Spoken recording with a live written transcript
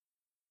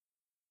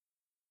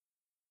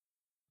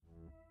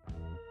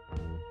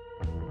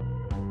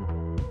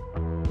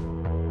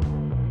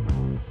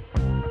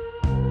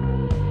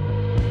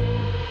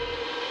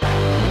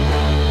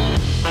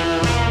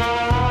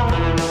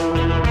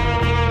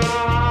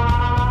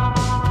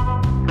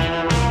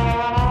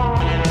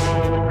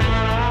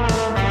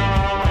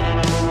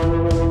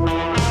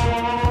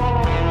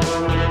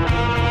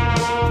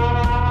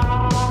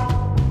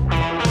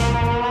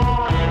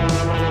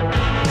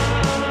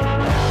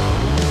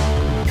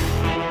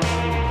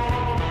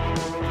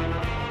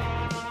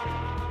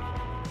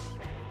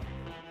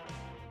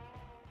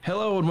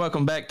and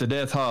welcome back to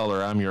Death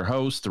Holler. I'm your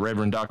host, the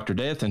Reverend Dr.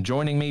 Death, and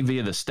joining me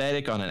via the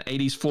static on an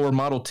 80s floor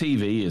model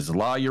TV is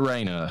La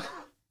Urana.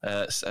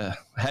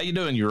 How you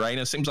doing,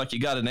 Urana? Seems like you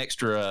got an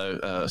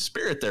extra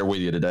spirit there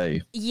with you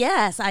today.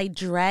 Yes, I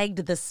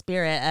dragged the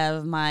spirit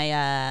of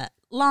my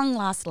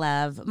long-lost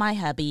love, my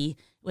hubby,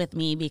 with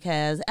me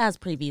because, as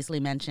previously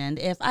mentioned,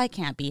 if I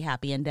can't be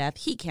happy in death,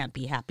 he can't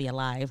be happy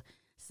alive.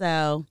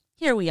 So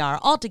here we are,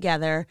 all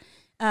together.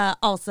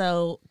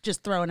 Also,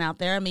 just throwing out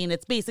there, I mean,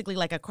 it's basically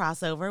like a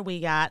crossover. We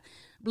got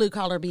Blue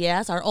Collar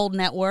BS, our old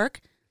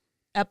network,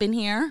 up in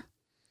here,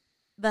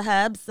 the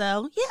hub.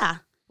 So, yeah,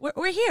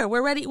 we're here.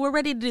 We're ready. We're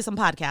ready to do some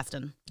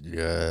podcasting.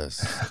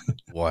 Yes.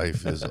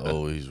 Wife is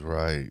always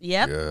right.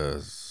 Yep.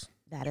 Yes.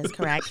 That is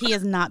correct. He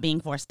is not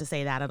being forced to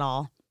say that at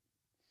all.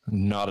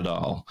 Not at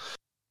all.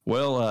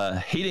 Well,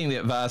 heeding the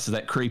advice of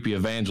that creepy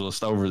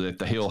evangelist over at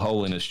the Hill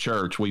Holiness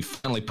Church, we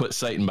finally put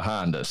Satan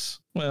behind us.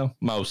 Well,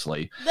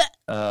 mostly.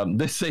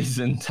 This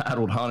season,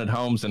 titled Haunted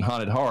Homes and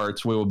Haunted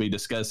Hearts, we will be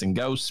discussing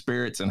ghosts,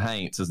 spirits, and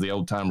haints, as the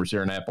old-timers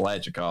here in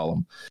Appalachia call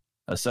them.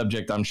 A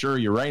subject I'm sure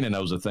Urana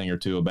knows a thing or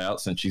two about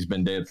since she's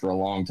been dead for a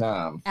long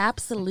time.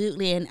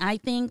 Absolutely, and I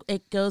think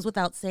it goes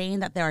without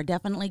saying that there are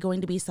definitely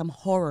going to be some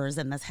horrors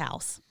in this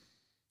house.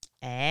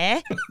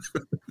 Eh?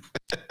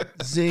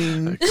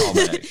 Zing. Call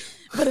back.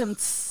 But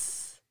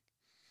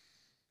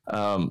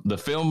The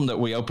film that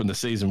we opened the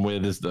season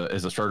with is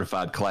a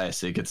certified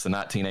classic. It's the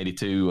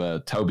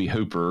 1982 Tobe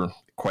Hooper ?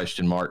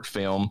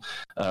 Film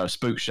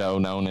spook show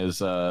known as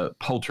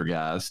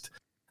Poltergeist.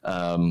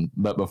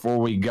 But before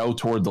we go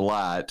toward the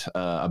light,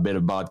 a bit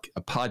of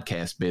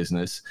podcast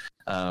business.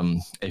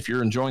 If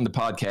you're enjoying the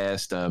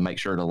podcast, make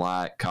sure to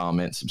like,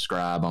 comment,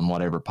 subscribe on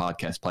whatever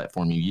podcast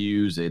platform you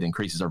use. It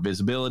increases our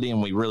visibility,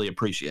 and we really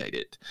appreciate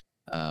it.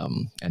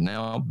 And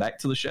now back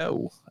to the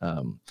show.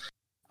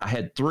 I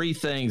had three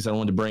things I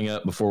wanted to bring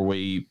up before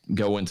we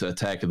go into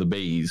Attack of the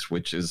Bees,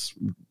 which is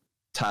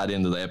tied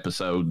into the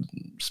episode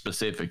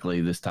specifically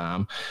this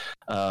time.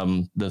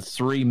 The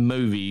three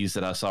movies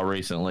that I saw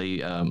recently.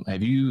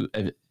 Have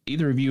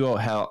either of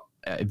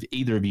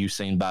you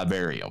seen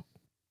Vivarium?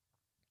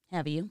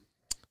 have you?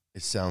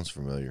 It sounds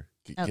familiar.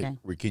 Okay.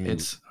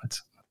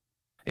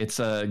 It's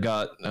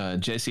got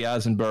Jesse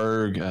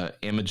Eisenberg,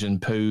 Imogen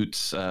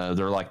Poots.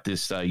 They're like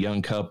this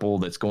young couple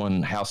that's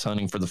going house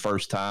hunting for the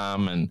first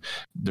time, and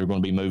they're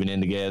going to be moving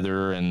in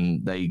together,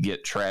 and they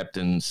get trapped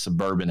in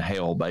suburban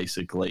hell,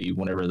 basically,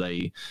 whenever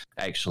they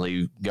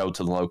actually go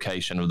to the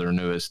location of their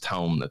newest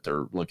home that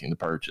they're looking to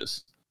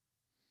purchase.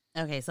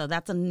 Okay, so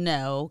that's a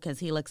no, because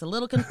he looks a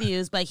little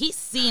confused, but he's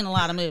seen a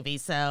lot of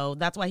movies, so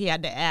that's why he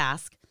had to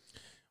ask.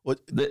 What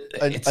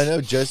I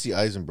know Jesse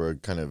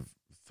Eisenberg kind of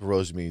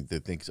throws me to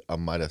think I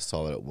might have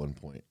saw it at one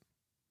point.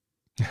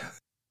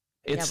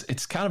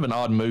 It's kind of an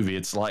odd movie.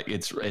 It's like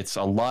it's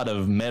a lot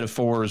of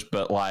metaphors,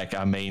 but like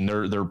I mean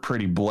they're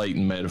pretty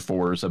blatant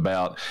metaphors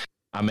about.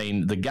 I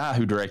mean, the guy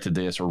who directed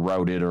this or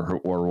wrote it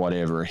or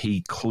whatever,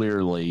 he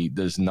clearly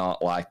does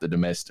not like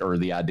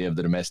the idea of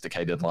the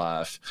domesticated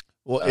life.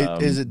 Well,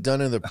 is it done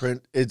in the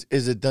print?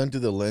 Is it done through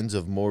the lens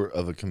of more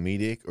of a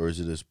comedic, or is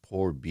it as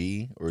poor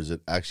B, or is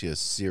it actually a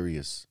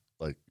serious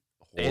like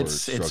horror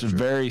structure? It's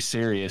very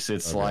serious.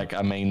 It's okay. Like,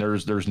 I mean,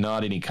 there's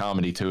not any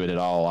comedy to it at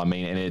all. I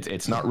mean, and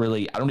it's not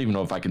really. I don't even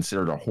know if I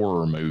consider it a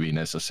horror movie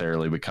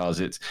necessarily, because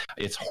it's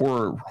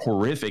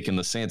horrific in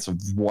the sense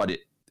of what it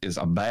is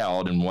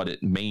about and what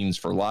it means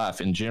for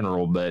life in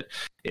general. But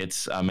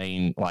it's, I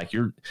mean, like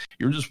you're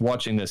just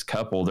watching this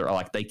couple. They're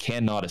like, they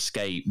cannot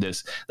escape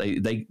this. They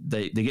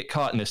get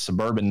caught in this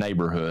suburban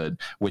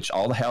neighborhood, which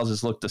all the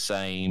houses look the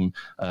same.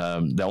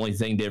 The only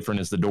thing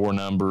different is the door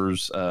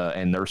numbers,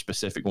 and their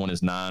specific one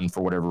is 9 for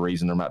whatever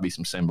reason. There might be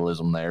some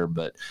symbolism there,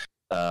 but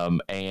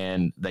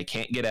and they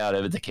can't get out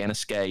of it. They can't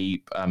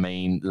escape. I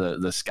mean,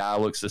 the sky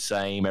looks the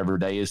same. Every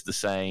day is the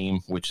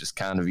same, which is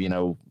kind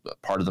of,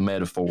 part of the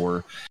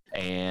metaphor.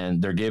 And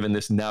they're given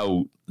this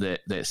note that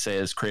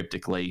says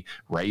cryptically,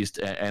 raised,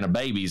 and a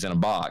baby's in a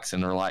box.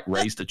 And they're like,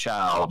 raised a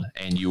child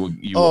and you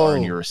will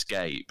earn your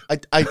escape.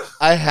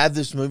 I had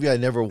this movie. I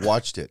never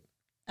watched it.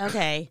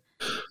 Okay.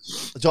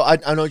 So I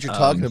know what you're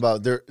talking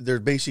about. They're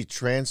basically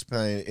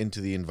transplanted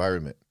into the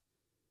environment.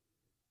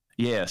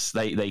 Yes,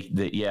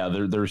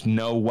 there's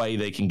no way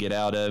they can get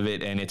out of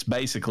it, and it's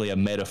basically a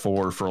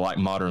metaphor for like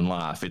modern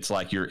life. It's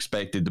like you're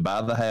expected to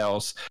buy the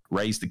house,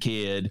 raise the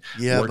kid,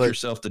 work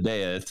yourself to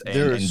death,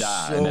 and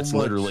die, and that's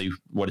literally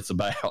what it's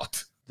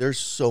about. There's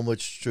so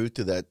much truth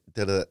to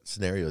that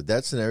scenario.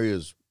 That scenario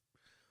is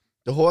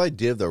the whole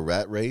idea of the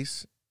rat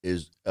race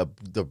is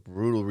the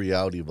brutal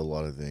reality of a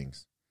lot of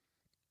things.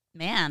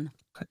 Man.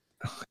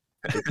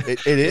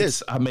 It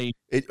is. I mean,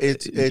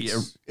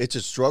 it's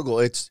a struggle.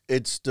 It's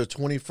the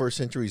 21st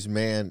century's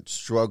man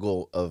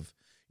struggle of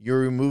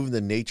you're removing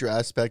the nature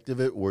aspect of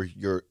it, where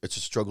it's a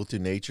struggle to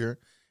nature,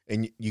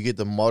 and you get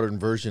the modern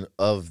version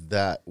of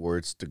that where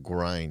it's the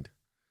grind.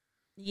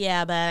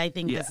 Yeah, but I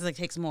think this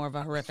takes more of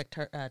a horrific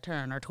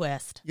turn or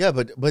twist. Yeah,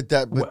 but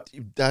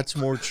that's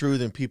more true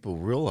than people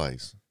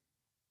realize.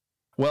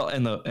 Well,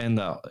 and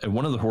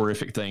one of the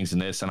horrific things in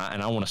this, and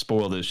I want to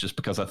spoil this just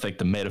because I think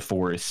the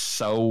metaphor is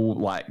so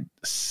like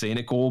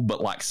cynical, but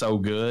like so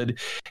good,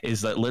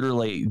 is that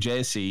literally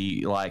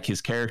Jesse, like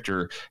his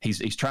character,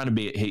 he's trying to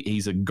be,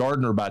 he's a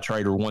gardener by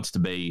trade or wants to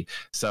be.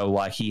 So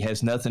like he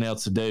has nothing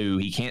else to do.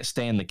 He can't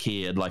stand the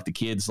kid. Like the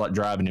kid's like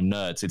driving him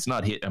nuts. It's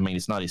not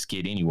it's not his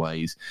kid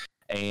anyways.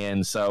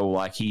 And so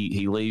like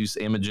he leaves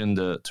Imogen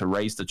to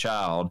raise the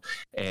child,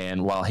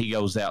 and while he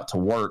goes out to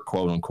work,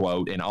 quote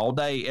unquote, and all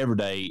day every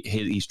day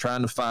he's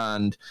trying to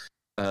find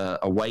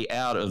a way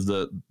out of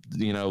the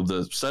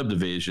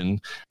subdivision,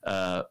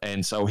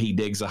 and so he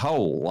digs a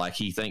hole. Like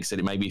he thinks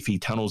that maybe if he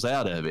tunnels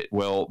out of it,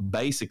 well,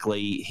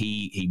 basically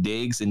he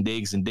digs and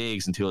digs and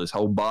digs until his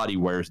whole body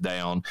wears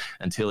down,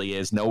 until he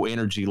has no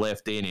energy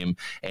left in him,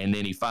 and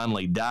then he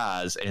finally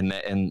dies.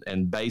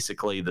 And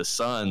basically the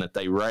son that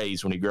they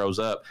raise when he grows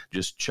up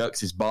just chucks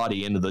his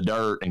body into the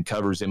dirt and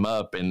covers him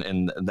up,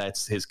 and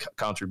that's his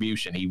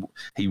contribution.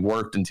 He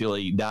worked until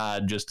he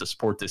died just to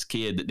support this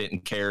kid that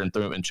didn't care and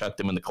threw him and chucked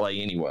him in the clay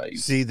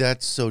anyways. See,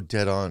 that's so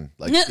dead on.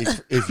 Like,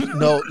 if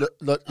no,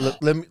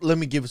 let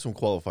me give you some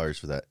qualifiers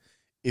for that.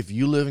 If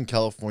you live in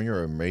California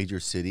or a major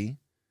city,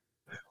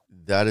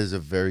 that is a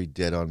very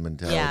dead on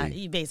mentality. Yeah,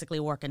 you basically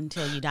work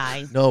until you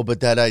die. No,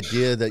 but that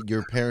idea that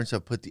your parents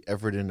have put the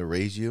effort in to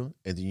raise you,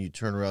 and then you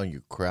turn around and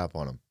you crap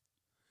on them.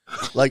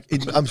 Like,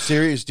 I'm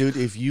serious, dude.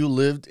 If you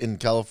lived in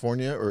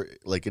California or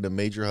like in a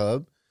major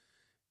hub,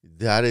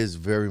 that is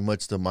very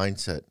much the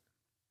mindset.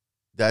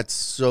 That's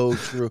so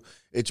true.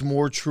 It's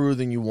more true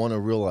than you want to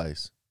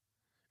realize.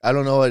 I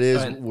don't know what it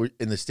is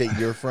in the state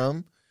you're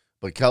from,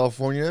 but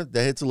California,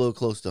 that hits a little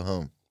close to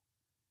home.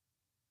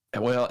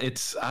 Well,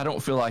 I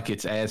don't feel like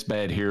it's as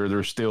bad here.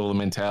 There's still the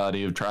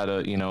mentality of try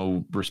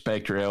to,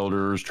 respect your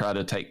elders, try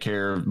to take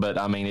care of, but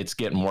I mean, it's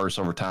getting worse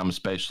over time,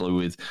 especially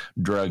with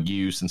drug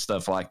use and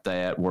stuff like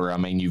that, where, I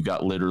mean, you've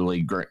got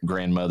literally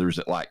grandmothers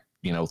at like,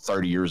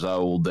 30 years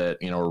old that,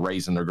 are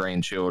raising their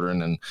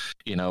grandchildren, and,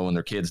 and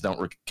their kids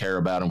don't care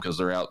about them because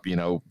they're out,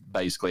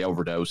 basically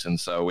overdosing.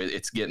 So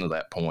it's getting to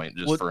that point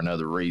just for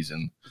another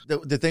reason.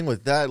 The thing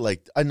with that,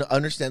 like, I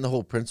understand the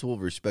whole principle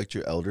of respect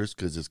your elders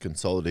because it's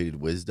consolidated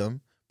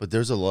wisdom, but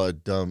there's a lot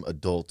of dumb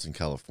adults in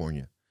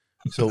California.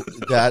 So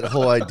that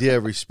whole idea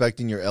of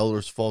respecting your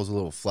elders falls a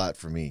little flat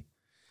for me.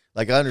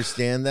 Like, I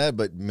understand that,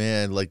 but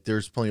man, like,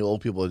 there's plenty of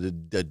old people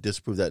that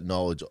disprove that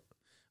knowledge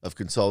of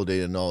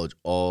consolidated knowledge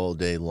all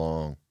day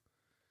long.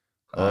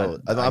 Oh,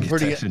 I'm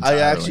pretty. I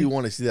actually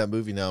want to see that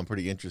movie now. I'm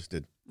pretty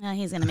interested.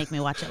 He's gonna make me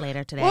watch it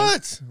later today.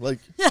 What? Like,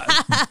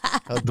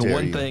 the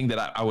one thing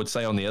that I would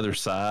say on the other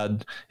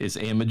side is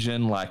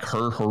Imogen. Like,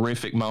 her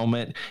horrific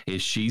moment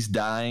is she's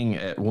dying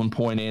at one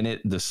point in it.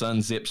 The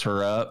son zips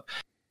her up.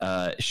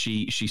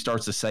 She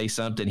starts to say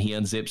something. He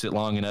unzips it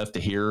long enough to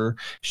hear her.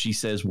 She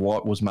says,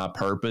 "What was my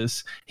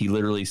purpose?" He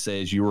literally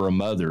says, "You were a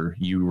mother.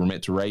 You were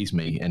meant to raise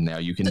me, and now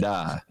you can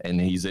die."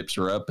 And he zips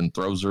her up and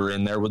throws her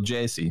in there with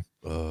Jesse.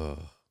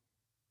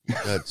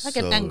 That's like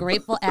an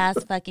ungrateful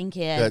ass fucking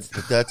kid.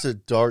 That's a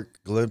dark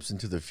glimpse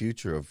into the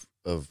future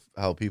of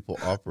how people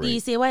operate. Do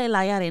you see why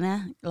Laia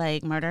Arena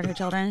murdered her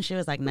children? She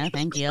was like, "No,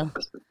 thank you."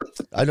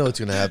 I know what's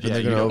gonna happen. Yeah,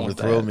 they're gonna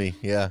overthrow me.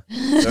 Yeah,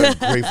 they're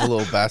grateful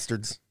little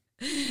bastards.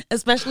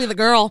 Especially the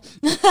girl.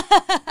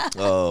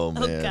 Oh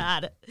man. Oh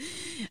God.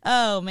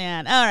 Oh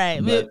man. All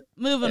right.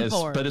 Moving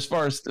forward. But as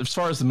far as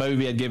the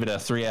movie, I'd give it a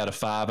 3 out of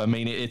 5. I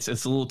mean, it's a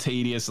little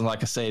tedious, and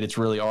like I said, it's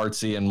really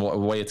artsy and the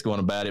way it's going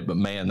about it. But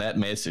man, that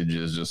message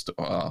is just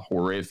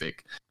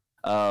horrific.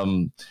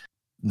 The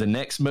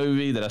next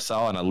movie that I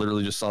saw, and I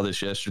literally just saw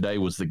this yesterday,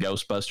 was the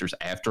Ghostbusters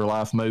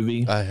Afterlife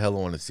movie. I hella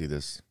want to see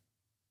this.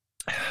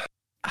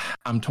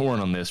 I'm torn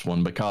on this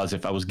one because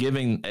if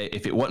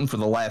it wasn't for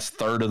the last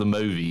third of the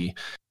movie,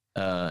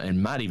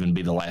 and might even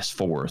be the last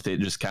fourth, it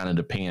just kind of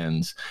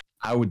depends,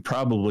 I would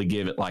probably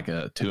give it like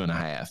a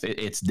 2.5.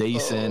 It's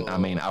decent. I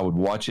mean, I would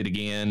watch it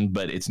again,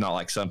 but it's not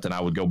like something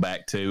I would go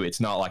back to. It's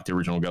not like the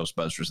original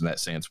Ghostbusters in that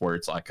sense, where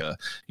it's like a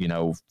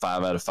 5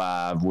 out of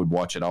 5. Would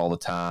watch it all the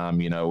time.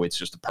 It's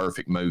just a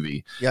perfect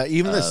movie. Yeah,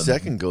 even the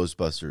second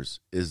Ghostbusters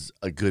is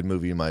a good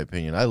movie in my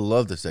opinion. I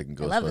love the second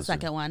Ghostbusters. I love the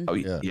second one. Oh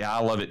yeah,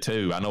 I love it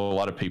too. I know a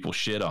lot of people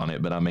shit on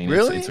it, but I mean,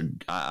 really, in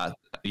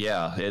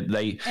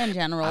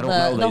general,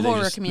 the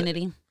horror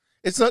community.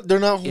 It's not. They're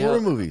not horror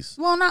movies.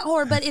 Well, not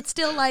horror, but it's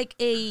still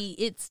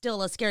it's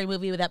still a scary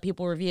movie that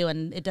people review,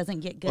 and it doesn't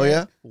get good. Oh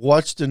yeah,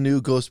 watch the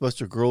new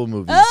Ghostbuster Girl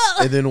movie,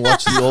 and then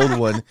watch the old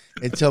one,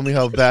 and tell me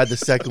how bad the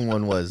second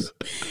one was.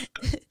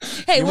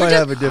 Hey, might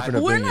have a different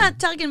opinion. We're not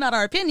talking about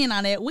our opinion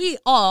on it. We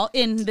all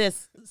in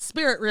this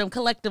spirit room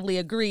collectively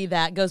agree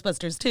that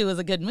Ghostbusters 2 is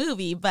a good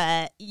movie,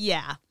 but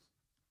yeah.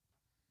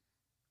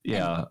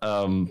 Yeah,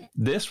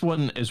 this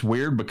one is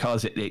weird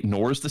because it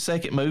ignores the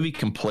second movie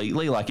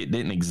completely, like it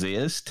didn't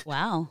exist.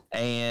 Wow.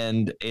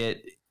 And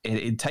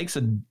it takes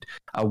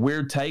a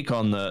weird take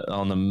on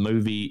the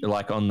movie,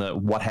 like on the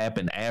what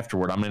happened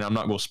afterward. I mean, I'm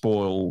not going to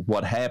spoil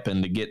what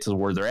happened to get to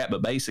where they're at,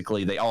 but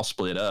basically they all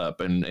split up,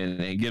 and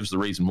it gives the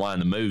reason why in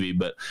the movie.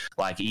 But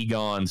like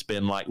Egon's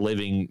been like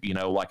living, you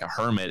know, like a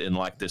hermit in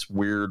like this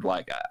weird,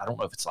 like I don't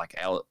know if it's like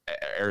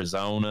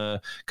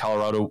Arizona,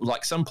 Colorado,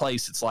 like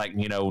someplace it's like,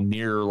 you know,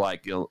 near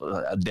like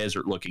a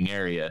desert looking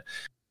area.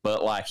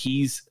 But like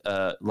he's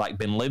like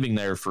been living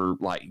there for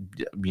like,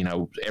 you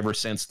know, ever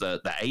since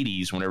the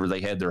 80s, whenever they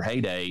had their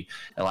heyday,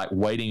 like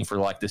waiting for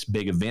like this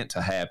big event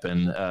to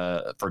happen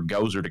for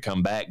Gozer to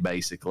come back,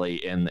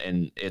 basically.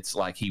 And it's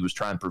like he was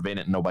trying to prevent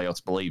it and nobody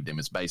else believed him.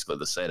 It's basically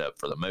the setup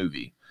for the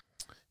movie.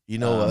 You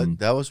know what?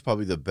 That was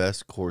probably the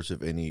best course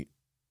of any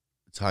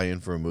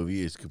tie-in for a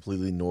movie, is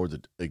completely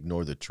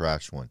ignore the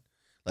trash one.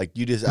 Like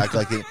you just act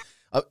like it.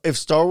 If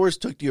Star Wars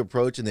took the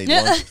approach and they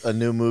launched a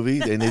new movie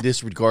and they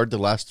disregard the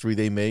last 3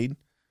 they made,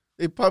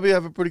 they probably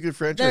have a pretty good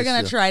franchise. They're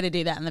going to try to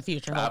do that in the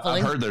future,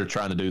 hopefully. I've heard they're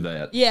trying to do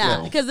that.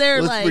 Yeah, because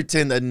they're Let's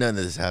pretend that none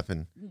of this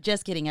happened.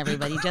 Just kidding,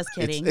 everybody. Just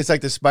kidding. It's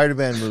like the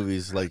Spider-Man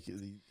movies. Like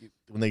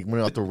when they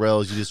went off the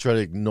rails, you just try to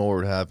ignore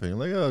what happened. You're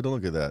like, oh, don't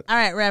look at that. All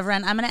right,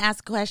 Reverend, I'm going to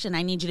ask a question.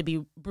 I need you to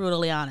be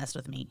brutally honest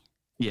with me.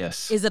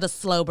 Yes. Is it a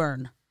slow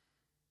burn?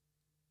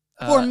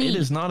 For me, it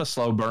is not a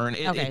slow burn.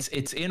 Okay.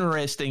 It's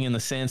interesting in the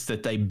sense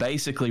that they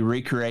basically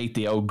recreate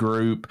the old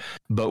group,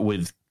 but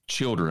with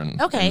children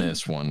in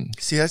this one.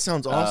 See, that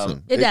sounds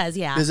awesome. It does,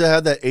 yeah. Does it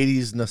have that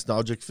 80s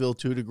nostalgic feel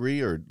to a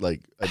degree, or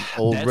like an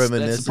old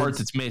reminiscence? That's the part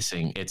that's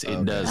missing. It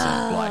doesn't.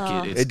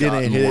 Like it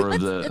didn't hit more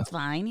of the. It's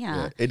fine,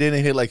 yeah. It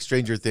didn't hit like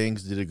Stranger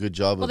Things did a good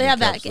job. Well, they have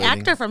that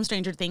actor from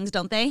Stranger Things,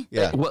 don't they?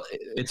 Yeah. Well,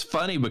 it's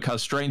funny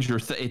because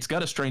it's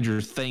got a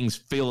Stranger Things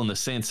feel in the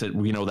sense that,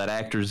 you know, that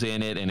actor's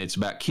in it and it's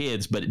about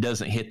kids, but it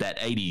doesn't hit that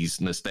 80s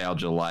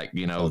nostalgia like,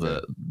 you know,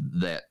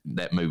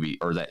 that movie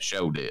or that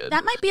show did.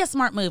 That might be a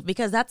smart move,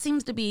 because that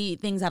seems to be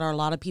things that a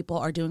lot of people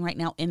are doing right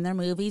now in their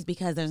movies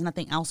because there's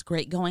nothing else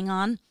great going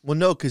on. Well,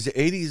 no, because the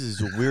 80s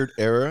is a weird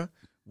era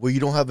where you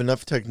don't have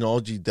enough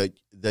technology that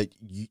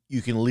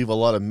you can leave a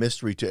lot of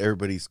mystery to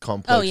everybody's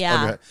complex. Oh,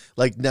 yeah.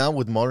 Like now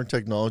with modern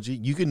technology,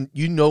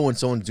 you know when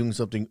someone's doing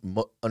something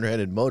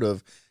underhanded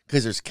motive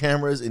because there's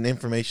cameras and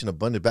information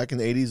abundant. Back in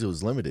the 80s, it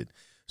was limited.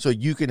 So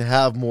you can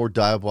have more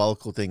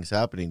diabolical things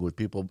happening with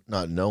people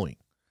not knowing.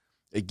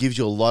 It gives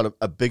you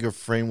a bigger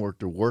framework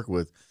to work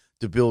with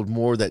to build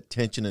more of that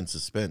tension and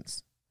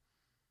suspense.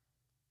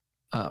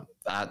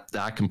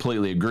 I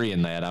completely agree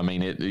in that. I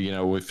mean,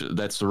 if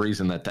that's the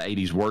reason that the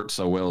 80s worked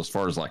so well as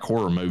far as like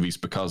horror movies,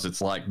 because it's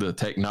like the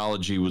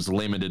technology was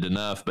limited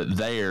enough, but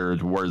there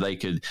where they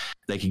could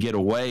get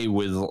away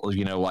with,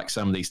 you know, like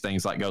some of these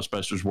things like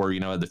Ghostbusters where, you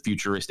know, the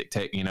futuristic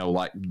tech, you know,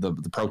 like the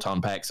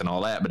proton packs and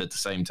all that. But at the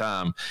same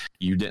time,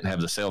 you didn't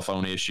have the cell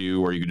phone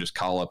issue where you could just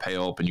call up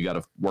help, and you got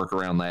to work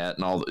around that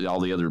and all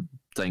the other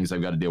things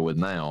they've got to deal with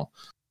now.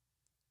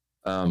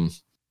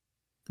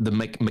 The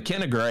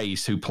McKenna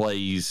Grace, who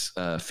plays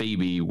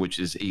Phoebe, which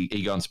is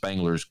Egon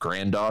Spengler's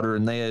granddaughter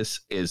in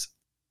this,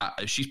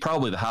 she's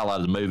probably the highlight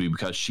of the movie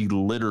because she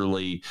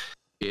literally,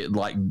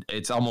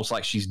 it's almost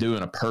like she's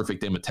doing a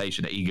perfect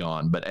imitation of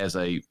Egon, but as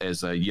a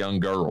young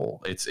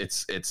girl.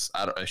 She's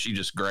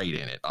just great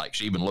in it. Like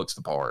she even looks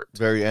the part.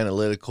 Very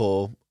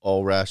analytical,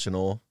 all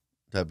rational.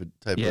 Type of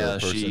person.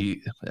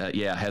 She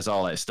has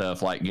all that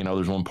stuff. Like, you know,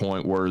 there's one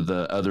point where one of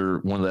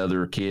the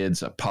other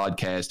kids, a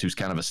podcast who's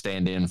kind of a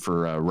stand-in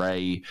for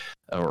Ray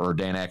or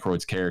Dan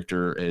Aykroyd's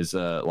character, is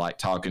like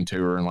talking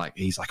to her, and like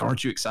he's like,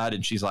 "Aren't you excited?"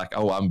 And she's like,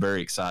 "Oh, I'm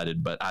very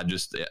excited, but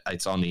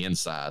it's on the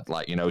inside."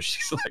 Like, you know,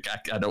 she's like,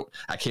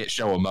 I can't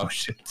show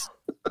emotions.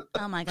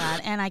 Oh my God.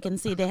 And I can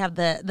see they have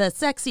the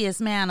sexiest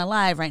man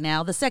alive right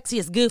now. The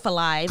sexiest goof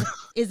alive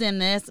is in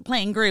this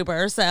playing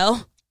Gruber.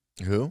 So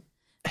who?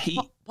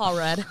 Paul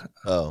Rudd.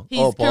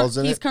 Paul's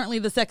in it? He's currently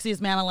the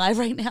sexiest man alive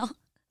right now.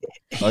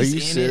 Are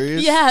you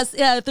serious? Yes,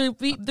 yeah, through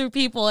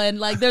people, and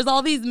like there's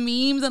all these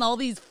memes and all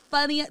these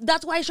funny.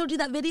 That's why I showed you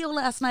that video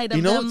last night.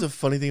 You know what the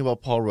funny thing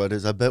about Paul Rudd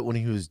is? I bet when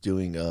he was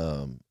doing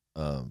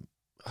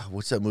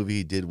what's that movie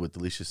he did with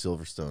Alicia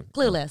Silverstone?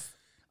 Clueless.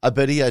 I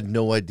bet he had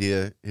no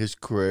idea his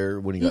career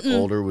when he got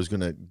older was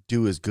going to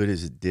do as good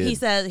as it did. He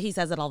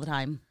says it all the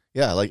time.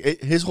 Yeah, like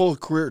his whole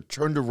career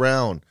turned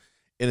around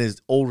in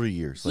his older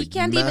years, like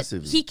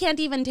massively. He can't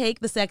even take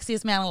the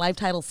sexiest man alive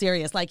title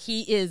serious. Like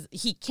he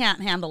can't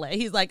handle it.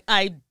 He's like,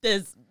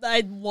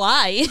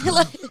 why?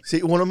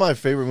 See, one of my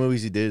favorite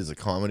movies he did is a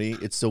comedy.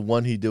 It's the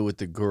one he did with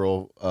the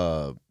girl,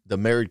 the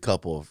married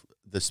couple,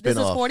 the spinoff. This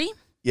is 40?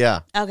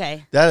 Yeah.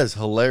 Okay. That is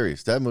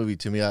hilarious. That movie,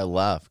 to me, I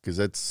laugh because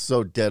that's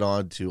so dead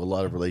on to a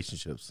lot of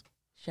relationships.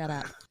 Shut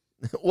up.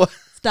 What?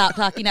 Stop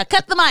talking now.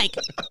 Cut the mic.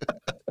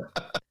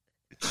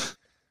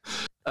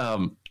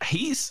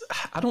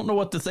 I don't know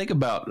what to think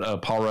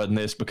about Paul Rudd in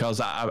this, because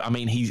I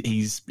mean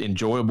he's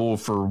enjoyable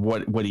for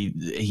what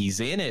he's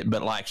in it,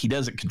 but like he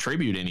doesn't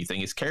contribute anything.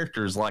 His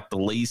character is like the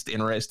least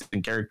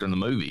interesting character in the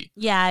movie.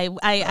 Yeah,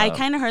 I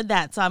kind of heard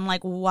that, so I'm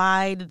like,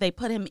 why did they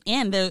put him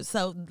in there?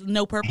 So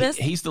no purpose.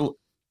 He's the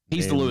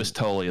He's the Louis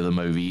Tully of the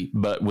movie,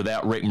 but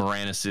without Rick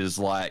Moranis's,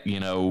 like, you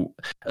know,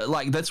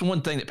 like that's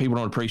one thing that people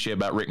don't appreciate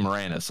about Rick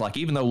Moranis. Like,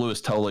 even though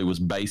Louis Tully was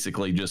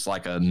basically just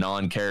like a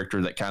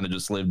non-character that kind of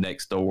just lived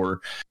next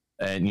door,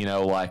 and you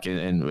know, like,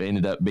 and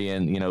ended up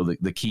being, you know,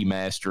 the key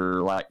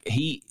master. Like,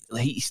 he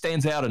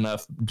stands out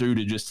enough due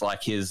to just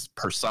like his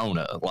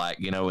persona, like,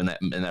 you know, in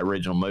that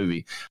original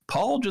movie.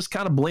 Paul just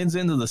kind of blends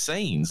into the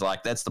scenes.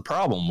 Like, that's the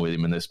problem with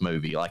him in this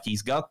movie. Like,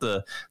 he's got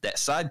that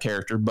side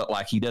character, but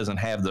like he doesn't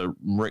have the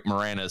Rick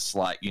Moranis,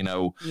 like, you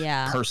know,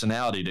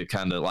 personality to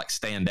kind of like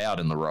stand out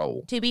in the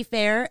role. To be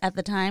fair, at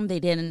the time they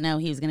didn't know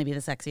he was going to be the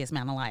sexiest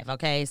man alive.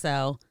 Okay,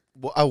 so.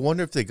 Well, I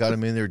wonder if they got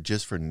him in there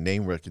just for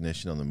name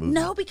recognition on the movie.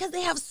 No, because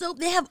they have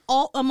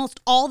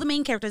almost all the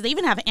main characters. They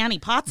even have Annie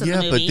Potts in the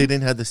movie. Yeah, but they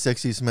didn't have the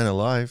sexiest man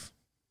alive.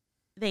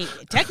 They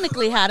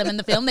technically had him in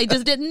the film. They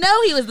just didn't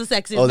know he was the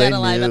sexiest man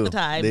alive at the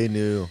time. They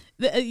knew.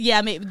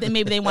 Yeah,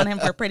 maybe they want him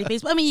for a pretty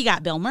face. I mean, you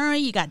got Bill Murray,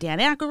 you got Dan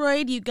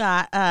Aykroyd, you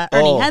got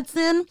Ernie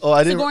Hudson,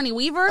 Sigourney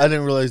Weaver. I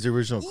didn't realize the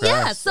original cast.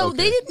 Yeah, so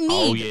they didn't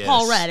need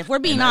Paul Rudd, if we're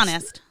being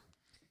honest.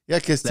 Yeah,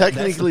 because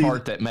technically, that's the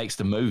part that makes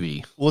the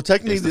movie. Well,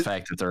 technically, is the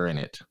fact that they're in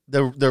it.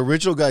 The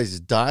original guys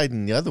died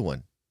in the other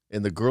one,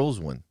 in the girls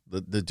one.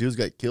 The dudes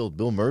got killed.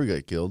 Bill Murray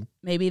got killed.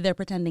 Maybe they're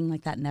pretending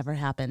like that never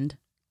happened.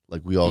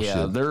 Like we all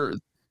should.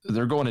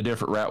 They're going a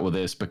different route with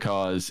this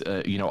because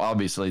you know,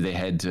 obviously they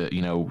had to,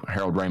 you know,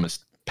 Harold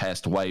Ramis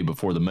passed away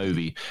before the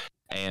movie.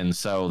 And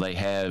so they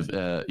have,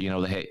 you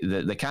know,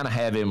 they kind of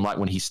have him like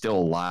when he's still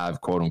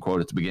alive, quote unquote,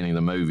 at the beginning of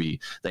the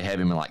movie. They have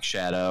him in like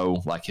shadow,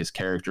 like his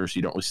character, so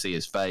you don't really see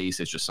his face.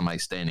 It's just somebody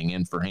standing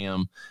in for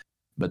him.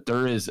 But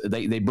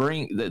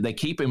they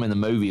keep him in the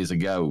movie as a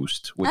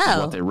ghost, which is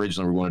what they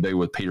originally were going to do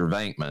with Peter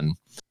Venkman.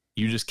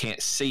 You just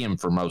can't see him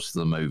for most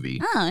of the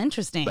movie. Oh,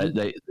 interesting.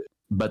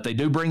 But they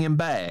do bring him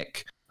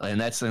back. And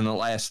that's in the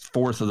last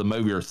fourth of the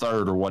movie or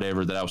third or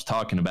whatever that I was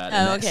talking about.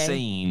 And that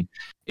scene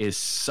is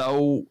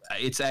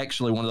it's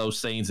actually one of those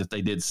scenes that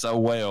they did so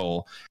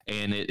well.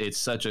 And it's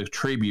such a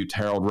tribute to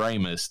Harold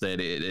Ramis that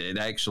it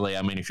actually,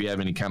 I mean, if you have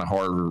any kind of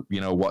heart,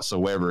 you know,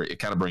 whatsoever, it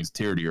kind of brings a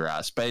tear to your eye,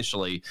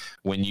 especially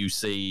when you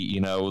see,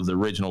 you know, the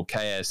original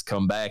cast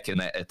come back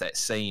at that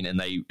scene and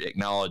they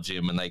acknowledge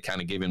him and they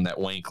kind of give him that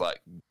wink, like,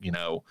 you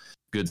know,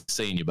 good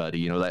seeing you, buddy,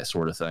 you know, that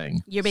sort of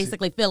thing. You're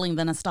basically feeling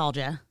the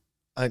nostalgia.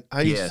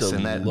 I used to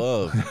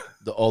love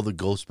all the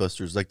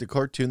Ghostbusters, like the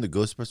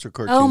Ghostbuster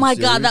cartoon. Oh my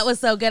series. God, that was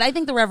so good. I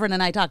think the Reverend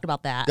and I talked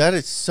about that. That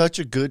is such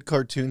a good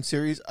cartoon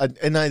series,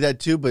 and I that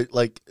too. But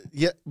like,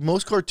 yeah,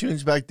 most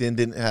cartoons back then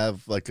didn't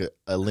have like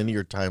a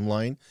linear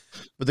timeline,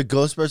 but the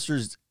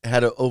Ghostbusters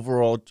had an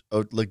overall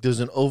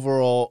there's an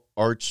overall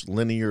arch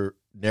linear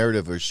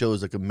narrative or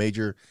shows like a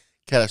major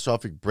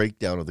catastrophic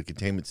breakdown of the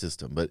containment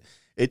system, but.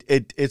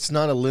 It's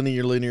not a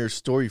linear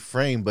story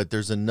frame, but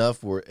there's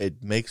enough where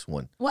it makes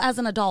one. Well, as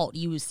an adult,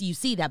 you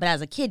see that, but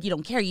as a kid, you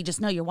don't care. You just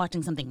know you're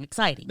watching something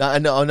exciting. I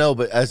know,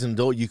 but as an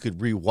adult, you could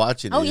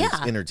rewatch it.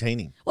 It's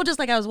entertaining. Well, just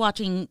like I was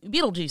watching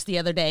Beetlejuice the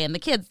other day, and the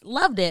kids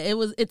loved it.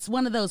 It's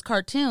one of those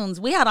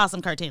cartoons. We had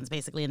awesome cartoons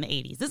basically in the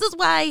 80s. This is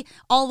why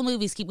all the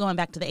movies keep going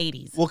back to the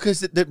 80s. Well,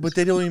 but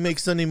they don't even make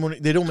Sunday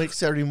morning. They don't make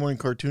Saturday morning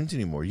cartoons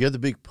anymore. You have the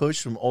big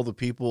push from all the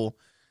people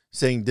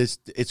saying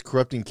it's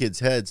corrupting kids'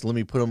 heads. Let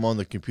me put them on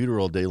the computer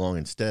all day long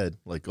instead.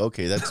 Like,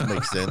 okay, that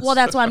makes sense. Well,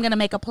 that's why I'm going to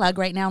make a plug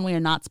right now. And we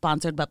are not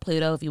sponsored, but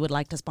Pluto, if you would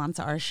like to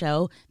sponsor our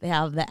show, they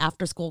have the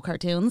After School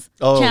Cartoons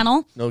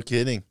channel. No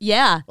kidding.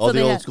 Yeah. All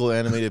the old school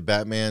animated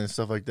Batman and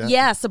stuff like that.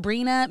 Yeah,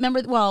 Sabrina.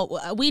 Remember? Well,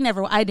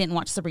 I didn't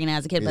watch Sabrina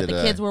as a kid, but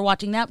the kids were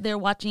watching that. They're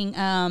watching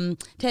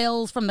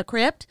Tales from the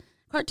Crypt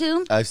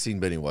cartoon. I've seen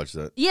Benny watch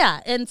that.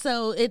 Yeah, and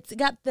so it's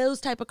got those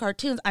type of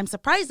cartoons. I'm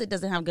surprised it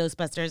doesn't have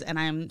Ghostbusters, and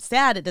I'm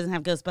sad it doesn't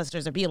have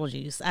Ghostbusters or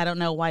Beetlejuice. I don't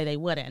know why they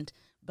wouldn't,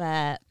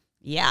 but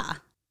yeah.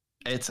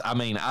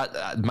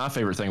 My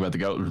favorite thing about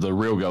the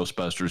real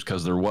Ghostbusters,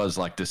 because there was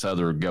like this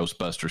other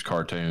Ghostbusters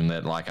cartoon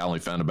that like I only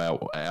found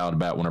out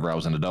about whenever I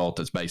was an adult.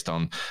 That's based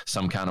on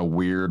some kind of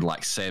weird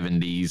like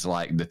 70s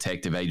like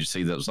detective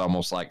agency that was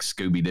almost like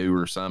Scooby-Doo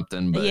or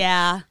something. But,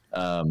 yeah.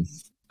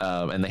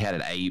 And they had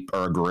an ape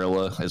or a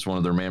gorilla as one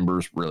of their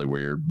members. Really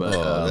weird.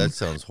 But that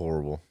sounds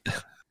horrible.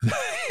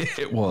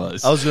 It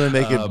was. I was going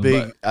to make a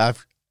big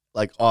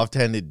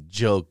offhanded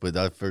joke, but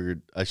I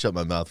figured I shut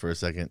my mouth for a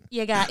second.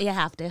 You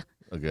have to.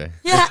 Okay.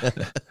 Yeah.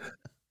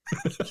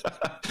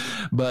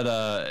 But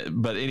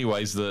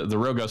anyways, the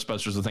real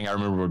Ghostbusters, the thing I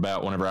remember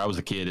about whenever I was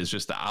a kid is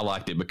just that I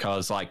liked it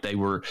because like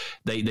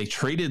they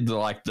treated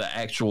the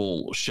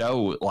actual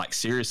show like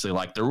seriously.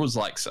 Like there was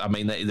like, I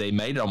mean, they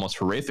made it almost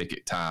horrific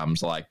at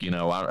times. Like, you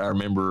know, I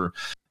remember,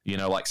 you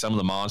know, like some of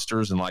the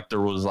monsters and like there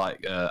was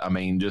like,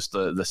 just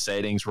the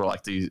settings were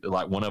like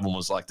one of them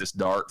was like this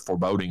dark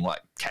foreboding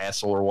like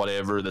castle or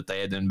whatever that they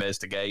had to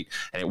investigate.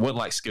 And it wasn't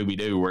like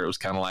Scooby-Doo where it was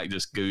kind of like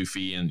just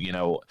goofy. And, you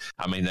know,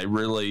 I mean, they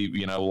really,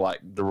 you know, like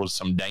there was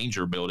some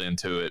danger built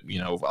into it. You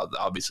know,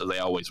 obviously they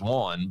always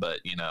won,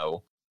 but, you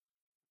know.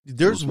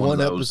 There's one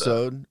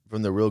episode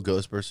from the real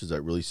Ghostbusters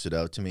that really stood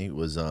out to me. It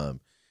was a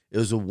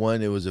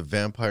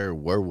vampire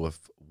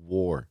werewolf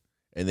war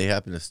and they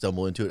happened to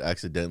stumble into it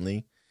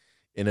accidentally.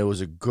 and it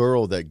was a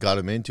girl that got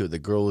him into it. The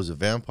girl was a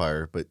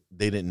vampire, but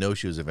they didn't know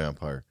she was a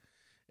vampire,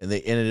 and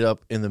they ended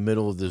up in the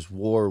middle of this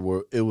war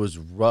where it was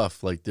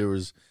rough. Like there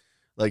was,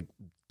 like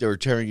they were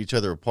tearing each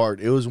other apart.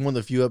 It was one of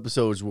the few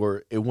episodes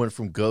where it went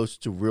from ghosts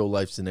to real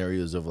life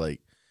scenarios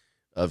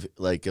of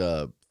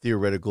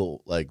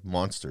theoretical like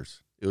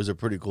monsters. It was a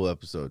pretty cool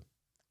episode.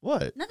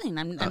 What? Nothing.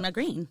 I'm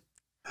agreeing.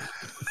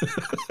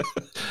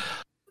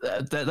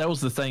 That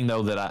was the thing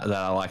though that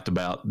I liked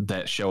about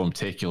that show in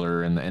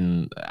particular,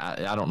 and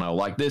I don't know,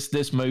 like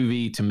this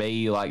movie to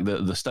me, like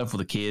the stuff with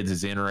the kids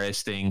is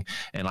interesting,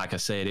 and like I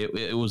said,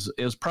 it was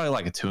probably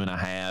like a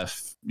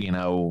 2.5,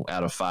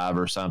 out of 5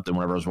 or something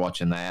whenever I was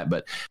watching that.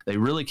 But they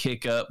really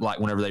kick up like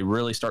whenever they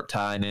really start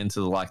tying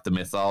into the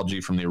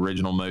mythology from the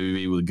original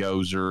movie with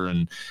Gozer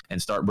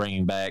and start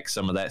bringing back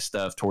some of that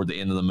stuff toward the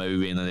end of the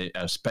movie, and then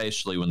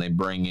especially when they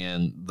bring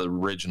in the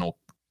original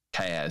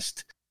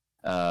cast.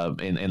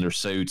 In their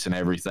suits and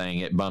everything,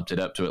 it bumped it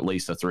up to at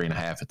least a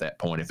 3.5 at that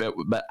point.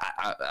 But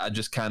I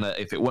just kind of,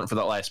 if it wasn't for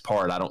that last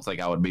part, I don't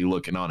think I would be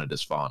looking on it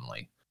as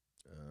fondly.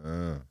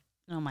 Oh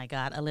my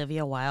God,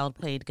 Olivia Wilde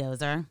played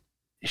Gozer.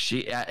 And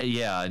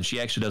she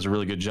actually does a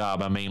really good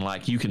job. I mean,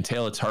 like you can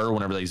tell it's her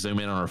whenever they zoom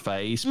in on her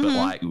face, but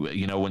like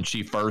when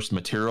she first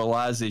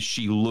materializes,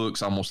 she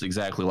looks almost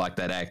exactly like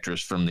that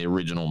actress from the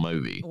original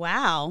movie.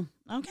 Wow.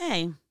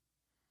 Okay.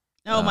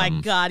 Oh my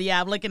God,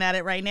 yeah, I'm looking at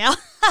it right now.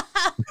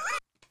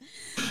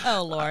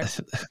 Oh Lord.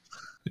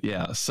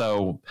 Yeah.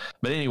 So,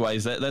 but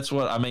anyways, that's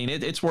what I mean.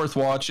 It's worth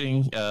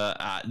watching.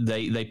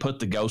 They put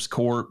the Ghost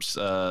Corps,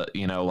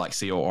 like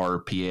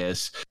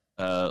CORPS,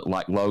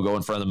 like logo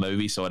in front of the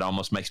movie, so it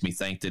almost makes me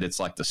think that it's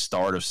like the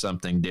start of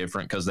something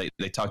different, because they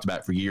talked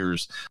about for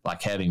years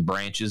like having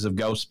branches of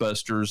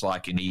Ghostbusters,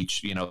 like in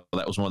each,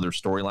 that was one of their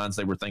storylines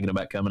they were thinking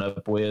about coming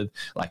up with.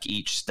 Like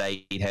each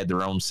state had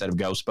their own set of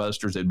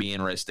Ghostbusters. It'd be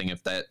interesting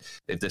if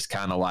this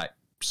kind of like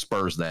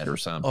spurs that or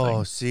something.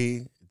 Oh,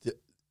 see.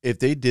 If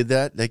they did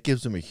that, that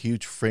gives them a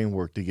huge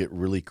framework to get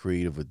really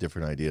creative with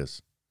different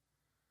ideas.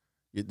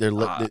 It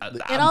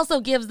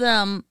also gives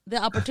them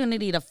the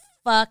opportunity to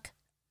fuck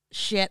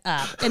shit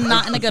up, and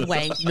not in a good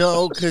way.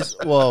 No,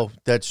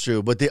 that's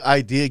true. But the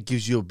idea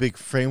gives you a big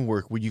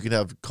framework where you can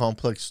have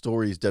complex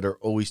stories that are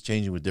always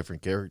changing with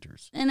different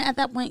characters. And at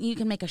that point, you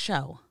can make a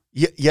show.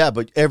 Yeah,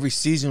 but every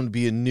season would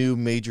be a new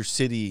major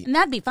city. And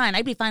that'd be fine.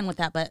 I'd be fine with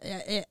that, but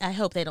I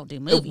hope they don't do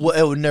movies.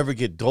 It would never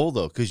get dull,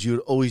 though, because you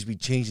would always be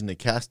changing the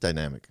cast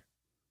dynamic,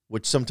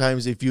 which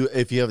sometimes if you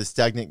have a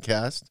stagnant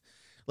cast,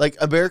 like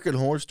American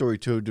Horror Story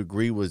to a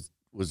degree was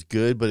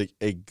good, but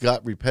it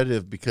got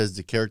repetitive because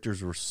the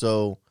characters were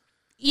so...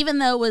 Even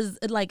though it was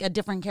like a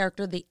different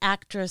character, the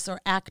actress or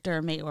actor,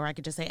 or I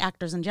could just say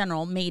actors in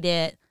general, made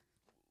it...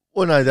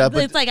 Well, not that,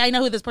 but it's like I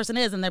know who this person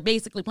is, and they're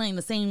basically playing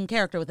the same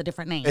character with a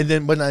different name. And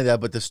then, but not that,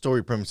 but the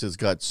story premises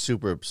got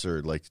super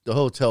absurd. Like the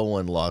hotel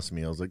one lost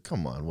me. I was like,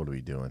 "Come on, what are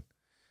we doing?"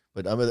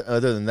 But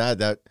other than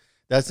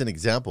that's an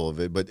example of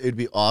it. But it'd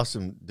be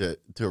awesome to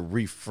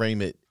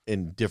reframe it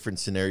in different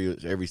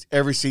scenarios.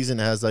 Every season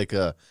has like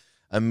a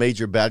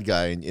major bad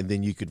guy, and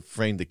then you could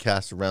frame the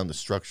cast around the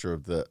structure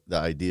of the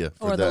idea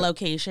or the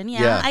location.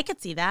 Yeah, I could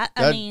see that.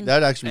 I mean,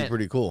 that'd actually be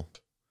pretty cool.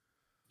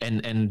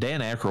 And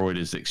Dan Aykroyd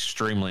is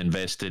extremely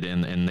invested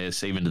in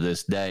this even to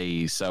this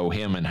day. So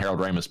him and Harold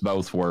Ramis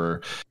both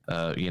were,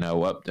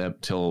 up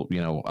till,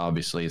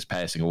 obviously his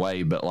passing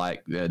away. But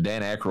like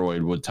Dan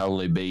Aykroyd would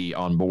totally be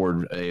on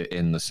board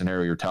in the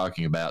scenario you're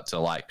talking about to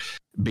like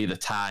be the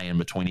tie-in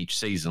between each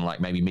season,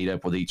 like maybe meet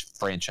up with each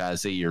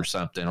franchisee or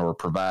something, or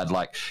provide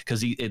like,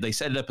 because they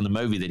set it up in the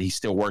movie that he's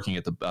still working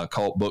at the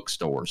cult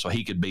bookstore. So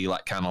he could be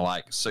like kind of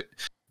like...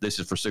 this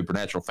is for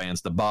Supernatural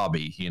fans, the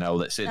Bobby,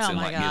 that sits and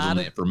like gives them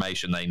the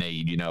information they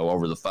need,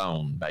 over the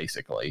phone,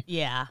 basically.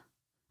 Yeah.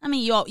 I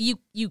mean,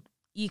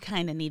 you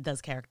kind of need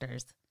those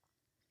characters.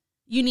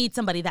 You need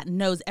somebody that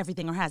knows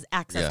everything or has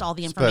access to all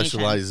the information.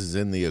 Specializes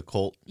in the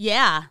occult.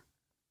 Yeah.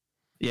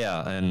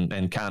 Yeah,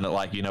 and kind of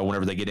like,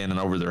 whenever they get in and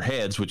over their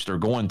heads, which they're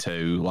going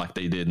to, like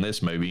they did in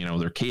this movie,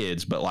 they're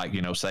kids, but like,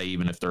 say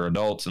even if they're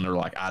adults and they're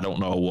like, I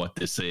don't know what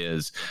this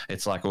is,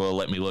 it's like, well,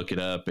 let me look it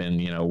up and,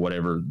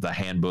 whatever the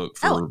handbook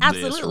for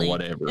this or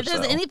whatever. If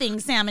there's anything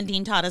Sam and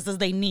Dean taught us is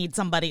they need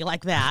somebody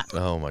like that.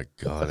 Oh my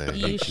God. I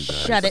hate you guys.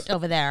 Shut it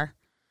over there.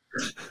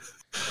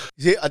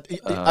 See,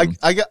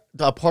 I got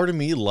a part of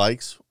me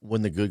likes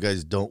when the good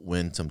guys don't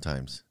win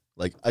sometimes.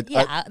 Like,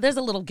 there's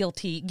a little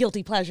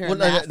guilty pleasure in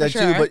that, for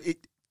sure. Too, but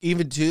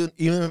even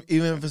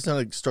if it's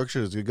not a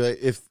structure as a good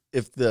guy,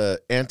 if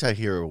the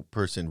anti-hero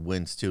person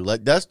wins too,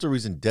 like that's the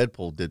reason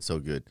Deadpool did so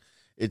good.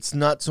 It's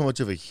not so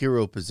much of a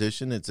hero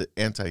position; it's an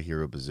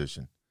anti-hero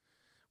position,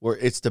 where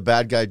it's the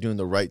bad guy doing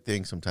the right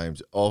thing.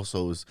 Sometimes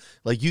also is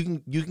like you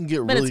can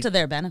get, but it's to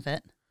their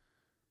benefit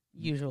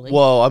usually.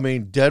 Well, I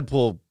mean,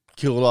 Deadpool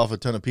killed off a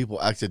ton of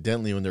people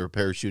accidentally when they were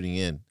parachuting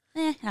in.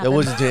 That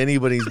wasn't to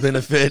anybody's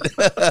benefit.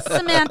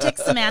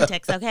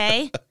 Semantics,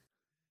 okay?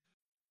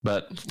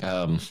 But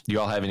you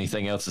all have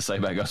anything else to say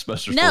about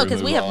Ghostbusters? No,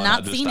 because we have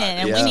not seen it,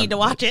 and we need to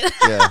watch it.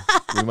 Yeah,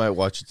 we might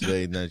watch it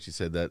today. Now that you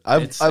said that,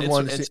 I've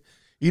wanted to see.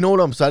 You know what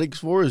I'm excited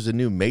for is the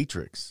new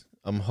Matrix.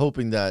 I'm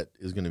hoping that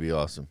is going to be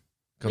awesome.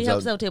 We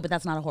hope so too, but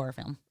that's not a horror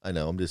film. I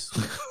know. I'm just,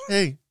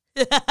 hey,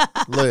 look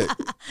at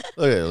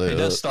it.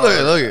 Does start.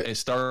 It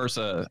stars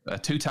a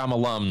 2-time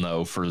alum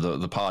though for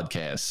the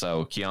podcast.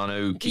 So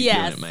Keanu, keep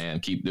doing it, man.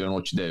 Keep doing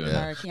what you're doing.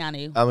 Yeah.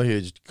 Keanu. I'm a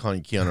huge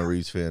Keanu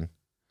Reeves fan.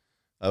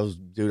 I've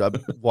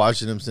been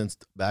watching him since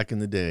back in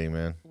the day,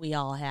 man. We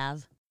all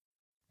have.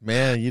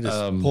 Man, you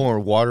just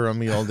pouring water on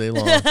me all day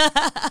long.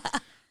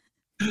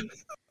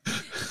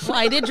 Well,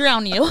 I did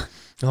drown you.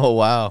 Oh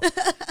wow.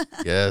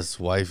 Yes,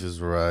 wife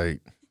is right.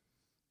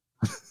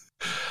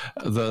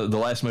 The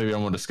last movie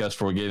I'm going to discuss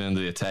before we get into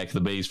the Attack of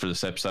the Bees for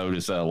this episode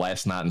is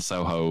Last Night in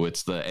Soho.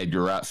 It's the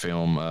Edgar Wright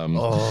film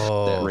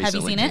that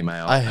recently came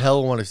out. I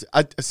hell want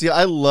to see.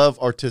 I love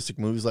artistic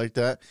movies like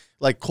that.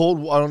 Like Cold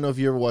War. I don't know if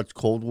you ever watched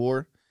Cold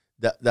War.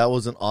 That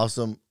was an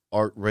awesome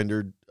art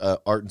rendered,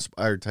 art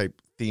inspired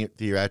type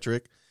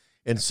theatric,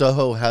 and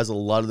Soho has a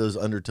lot of those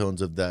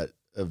undertones of that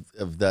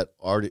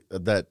art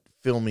of that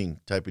filming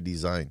type of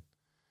design.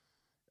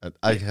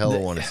 I hell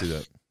want to see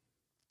that.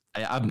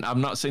 I've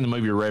not seen the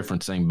movie you're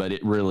referencing, but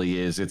it really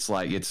is. It's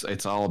like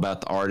it's all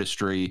about the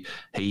artistry.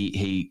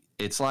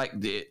 It's like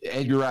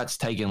Edgar Wright's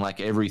taking like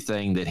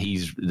everything that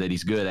he's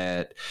good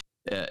at,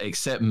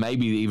 except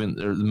maybe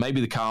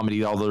the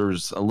comedy. Although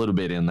there's a little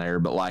bit in there,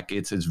 but like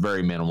it's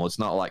very minimal. It's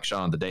not like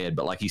Shaun of the Dead,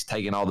 but like he's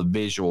taking all the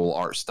visual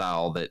art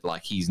style that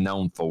like he's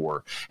known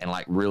for and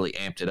like really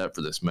amped it up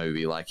for this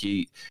movie. Like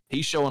he's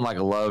showing like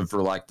a love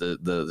for like the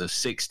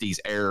 60s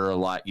era,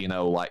 like, you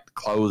know, like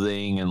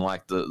clothing and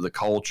like the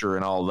culture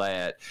and all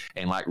that,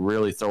 and like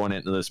really throwing it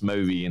into this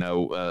movie, you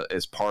know,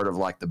 as part of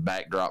like the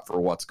backdrop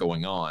for what's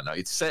going on.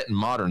 It's set in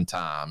modern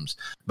times,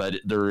 but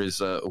there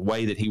is a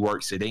way that he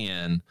works it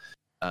in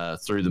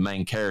through the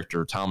main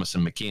character,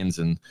 Thomasin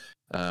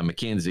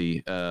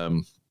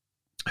McKenzie,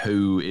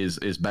 who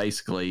is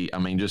basically, I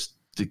mean, just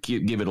to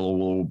give it a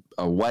little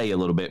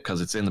bit, because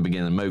it's in the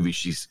beginning of the movie,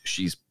 she's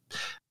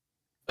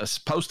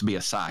supposed to be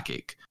a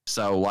psychic.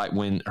 So like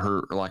when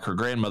her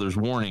grandmother's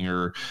warning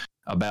her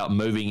about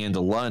moving into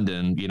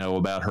London, you know,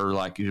 about her,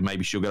 like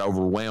maybe she'll get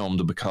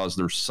overwhelmed because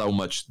there's so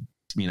much,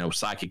 you know,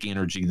 psychic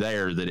energy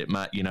there that it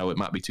might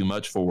be too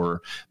much for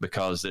her,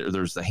 because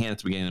there's the hint at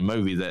the beginning of the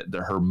movie that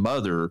her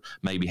mother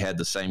maybe had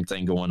the same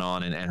thing going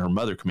on, and her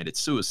mother committed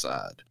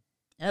suicide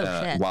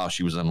while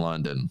she was in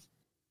London.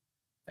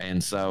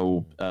 And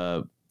so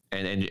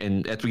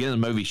and at the beginning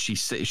of the movie, she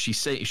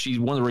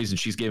one of the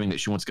reasons she's giving that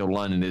she wants to go to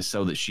London is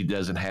so that she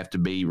doesn't have to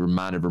be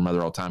reminded of her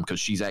mother all the time,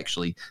 because she's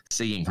actually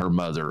seeing her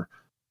mother,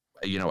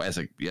 you know, as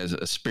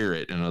a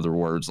spirit, in other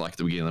words, like at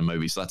the beginning of the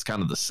movie. So that's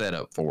kind of the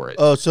setup for it.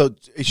 Oh, so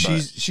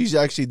she's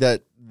actually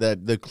that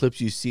the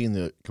clips you see in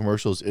the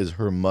commercials is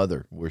her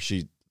mother, where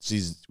she's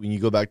when you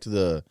go back to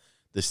the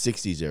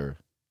 60s era.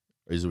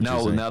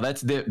 No,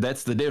 that's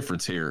the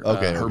difference here.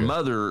 Okay, her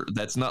mother,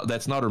 that's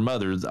not her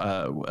mother.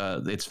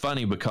 It's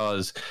funny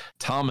because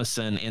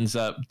Thomasin ends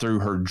up through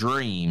her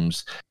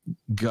dreams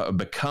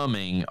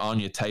becoming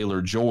Anya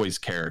Taylor-Joy's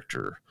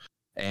character.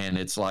 And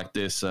it's like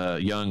this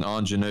young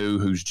ingenue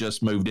who's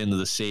just moved into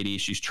the city.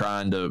 She's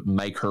trying to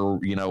make her,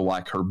 you know,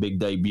 like her big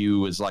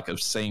debut as like a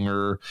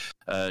singer,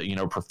 you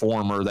know,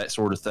 performer, that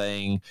sort of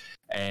thing.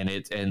 And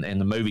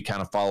the movie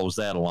kind of follows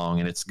that along,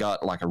 and it's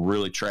got like a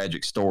really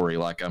tragic story.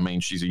 Like, I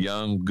mean, she's a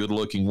young,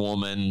 good-looking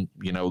woman.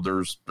 You know,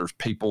 there's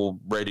people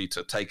ready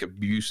to take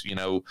abuse, you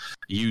know,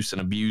 use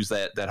and abuse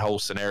that whole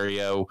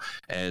scenario,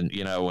 and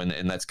you know,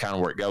 and that's kind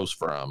of where it goes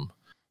from.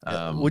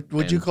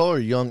 Would you call her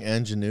young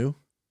ingenue?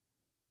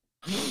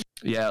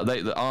 Yeah,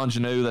 the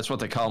ingenue, that's what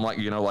they call them. Like,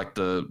 you know, like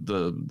the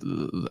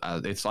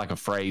it's like a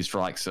phrase for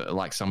like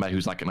somebody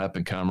who's like an up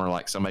and comer,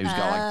 like somebody who's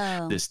got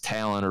like this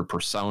talent or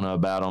persona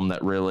about them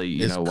that really,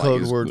 you know,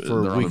 code like word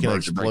for we can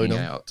exploit them.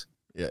 Out.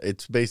 Yeah,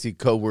 it's basically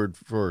code word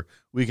for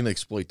we can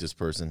exploit this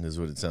person, is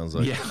what it sounds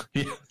like.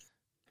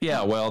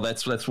 Yeah. Well,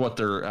 that's what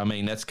they're. I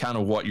mean, that's kind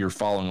of what you're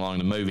following along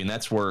the movie, and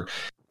that's where.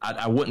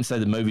 I wouldn't say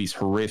the movie's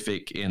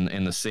horrific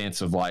in the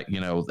sense of like,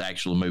 you know, the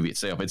actual movie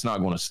itself. It's not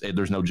going to,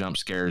 there's no jump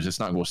scares. It's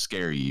not going to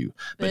scare you.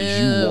 But as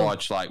you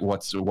watch like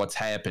what's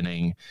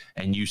happening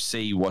and you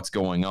see what's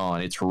going on,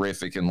 it's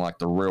horrific in like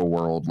the real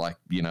world, like,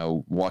 you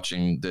know,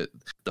 watching the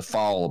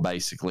fall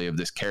basically of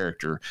this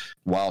character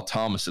while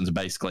Thomasin's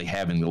basically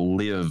having to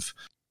live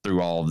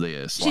through all of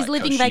this. She's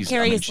living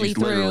vicariously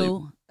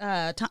through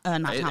not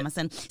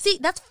Thomasin. See,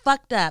 that's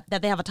fucked up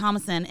that they have a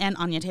Thomasin and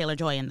Anya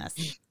Taylor-Joy in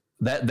this.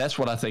 That's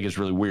what I think is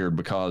really weird,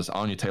 because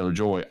Anya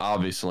Taylor-Joy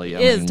obviously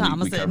is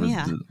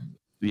Thomasin.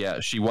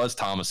 Yeah, she was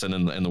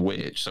Thomasin in the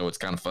Witch, so it's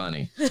kind of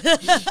funny.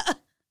 The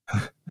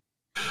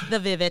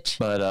Vivitch.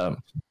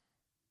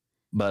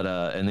 But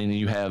and then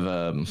you have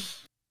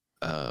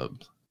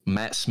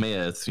Matt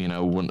Smith, you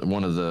know,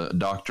 one of the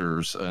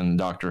doctors in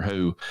Doctor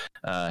Who.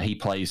 He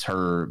plays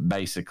her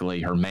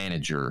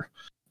manager.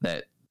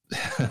 That.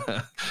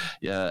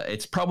 Yeah,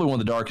 it's probably one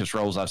of the darkest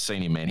roles I've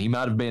seen him in. He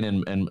might have been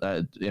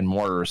in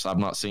worse. I've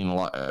not seen a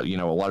lot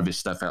of his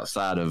stuff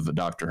outside of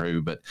Doctor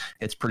Who, but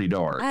it's pretty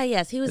dark.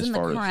 Yes, he was in The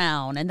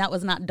Crown, and that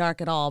was not dark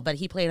at all. But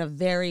he played a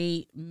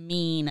very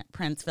mean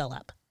Prince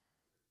Philip.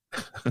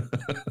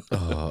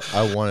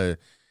 I wanted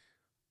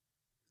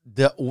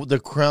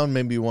the Crown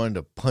made me wanted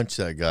to punch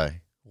that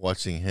guy.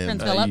 Watching him,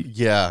 Prince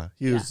Philip?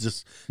 he was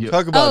just Yep.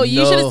 talk about. Oh,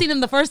 you should have seen him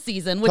the first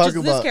season, which is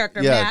this about,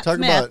 character, Yeah, Matt talk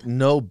Smith. about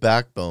no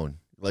backbone.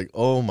 Like,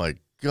 oh my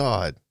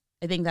god.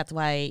 I think that's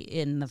why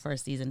in the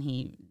first season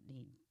he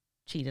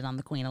cheated on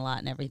the queen a lot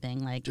and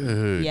everything. Like,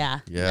 Dude, yeah.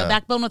 yeah. No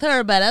backbone with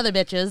her, but other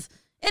bitches.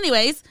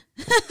 Anyways,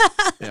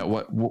 Yeah,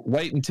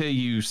 wait until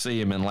you see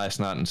him in Last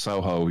Night in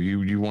Soho.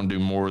 You want to do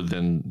more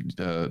than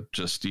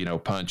just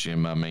punch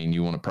him. I mean,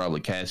 you want to probably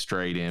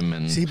castrate him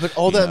and See, but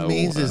all that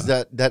means is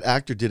that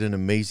actor did an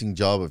amazing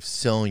job of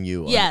selling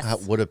you. Yes.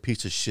 On what a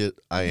piece of shit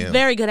I am.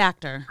 very good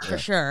actor for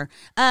sure.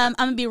 I'm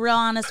gonna be real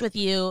honest with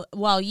you.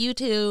 While you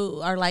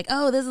two are like,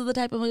 "Oh, this is the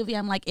type of movie,"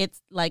 I'm like,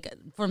 it's like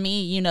for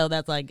me,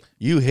 that's like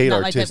You hate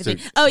not my type of artistic.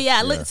 thing. Oh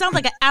yeah, it sounds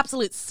like an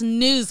absolute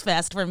snooze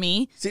fest for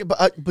me. See,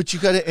 but you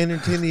got to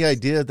entertain the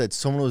idea that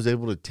someone was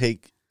able to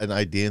take an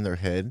idea in their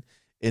head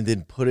and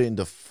then put it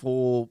into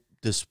full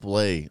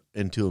display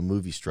into a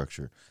movie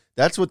structure.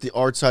 That's what the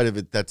art side of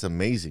it. That's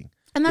amazing.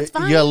 And that's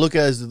fine. You got to look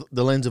at it as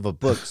the lens of a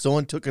book.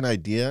 Someone took an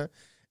idea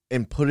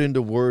and put it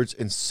into words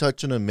in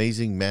such an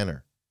amazing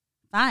manner.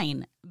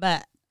 Fine,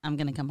 but I'm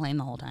gonna complain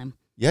the whole time.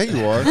 Yeah,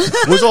 you are.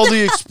 With all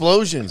the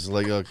explosions,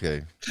 like,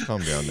 okay,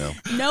 calm down now.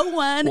 No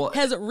one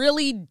has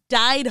really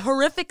died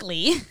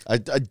horrifically.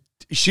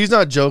 She's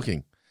not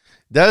joking.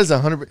 That is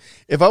 100%.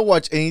 If I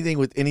watch anything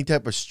with any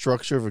type of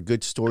structure of a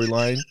good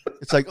storyline,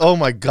 it's like, oh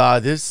my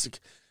God,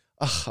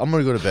 I'm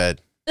going to go to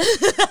bed.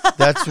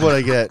 That's what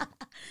I get.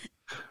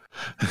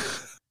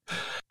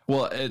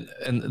 Well,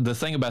 and the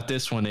thing about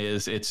this one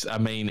is it's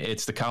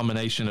the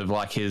combination of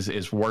like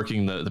his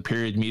working the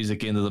period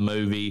music into the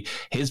movie.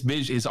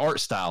 His art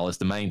style is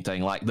the main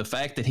thing. Like the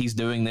fact that he's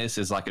doing this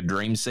is like a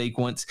dream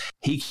sequence.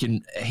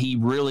 He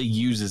really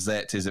uses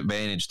that to his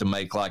advantage to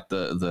make like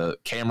the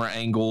camera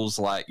angles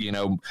like,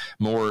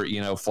 more,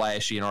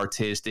 flashy and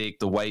artistic,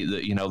 the way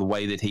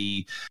that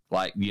he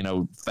like,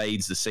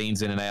 fades the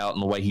scenes in and out,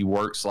 and the way he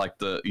works like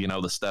the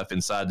stuff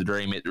inside the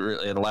dream, it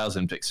allows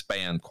him to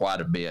expand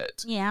quite a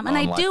bit. Yeah, and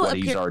I do what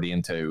he's already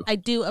into. I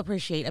do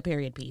appreciate a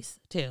period piece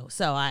too,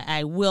 so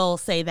I will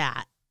say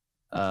that.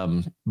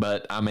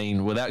 But I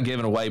mean, without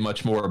giving away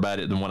much more about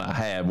it than what I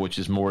have, which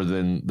is more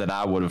than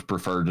I would have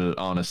preferred to,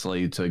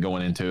 honestly, to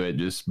going into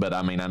it. But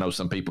I mean, I know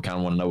some people kind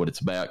of want to know what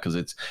it's about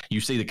because you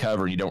see the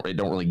cover and it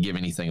don't really give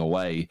anything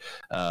away.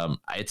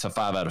 It's a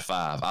 5 out of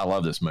 5. I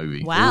love this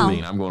movie. Wow. I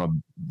mean, I'm going to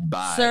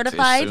buy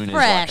Certified it as soon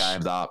fresh. as I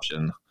have the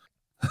option.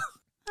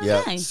 Yeah.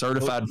 Okay.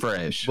 Certified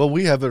fresh. Well,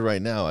 we have it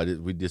right now.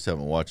 We just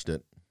haven't watched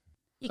it.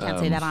 You can't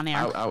say that on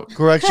air.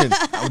 Correction.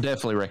 I would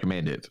definitely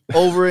recommend it.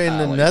 Over in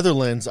the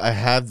Netherlands, I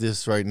have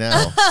this right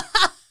now.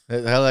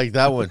 I like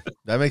that one.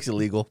 That makes it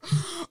legal.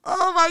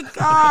 Oh my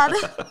God.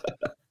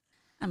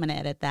 I'm going to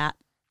edit that.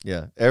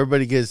 Yeah.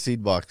 Everybody get a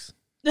seed box.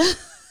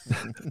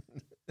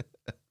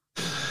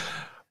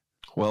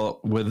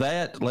 Well, with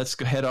that, let's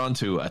go head on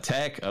to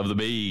Attack of the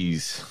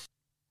Bees.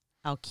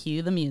 I'll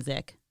cue the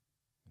music.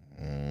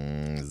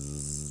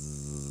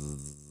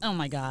 Oh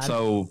my God.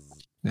 So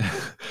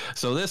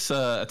this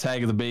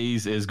Attack of the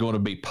Bees is going to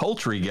be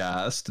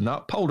Poultrygeist,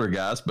 not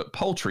Poltergeist, but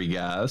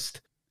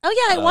Poultrygeist.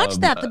 Oh yeah, I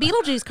watched that, the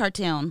Beetlejuice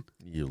cartoon.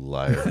 You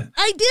liar.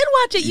 I did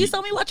watch it. You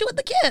saw me watch it with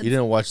the kids. You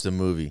didn't watch the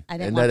movie. I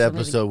didn't and watch that the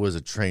movie. episode was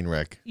a train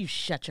wreck. You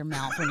shut your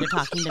mouth when you're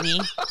talking to me.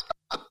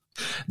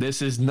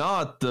 This is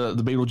not the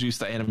Beetlejuice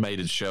the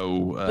animated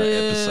show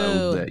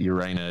episode that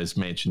Urena is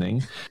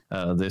mentioning.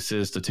 This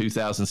is the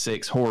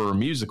 2006 horror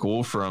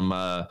musical from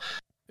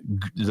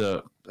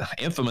the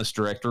infamous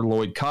director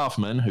Lloyd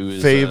Kaufman, who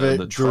is favorite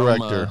the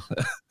Trauma. director.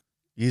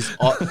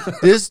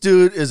 This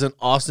dude is an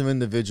awesome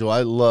individual.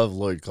 I love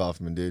Lloyd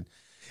Kaufman, dude.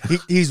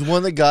 He's one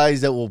of the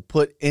guys that will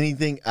put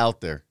anything out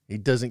there. He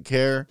doesn't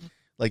care.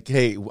 Like,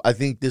 hey, I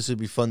think this would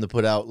be fun to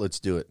put out. Let's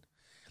do it.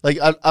 Like,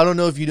 I don't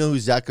know if you know who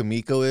Zach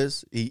Amico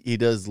is. He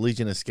does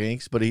Legion of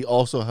Skanks, but he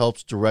also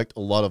helps direct a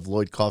lot of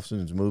Lloyd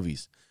Kaufman's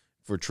movies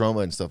for Trauma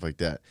and stuff like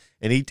that.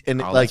 And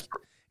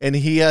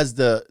he has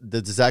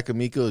the Zach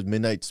Amico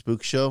Midnight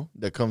Spook Show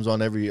that comes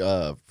on every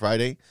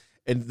Friday,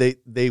 and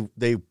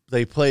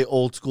they play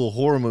old school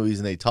horror movies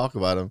and they talk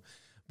about them.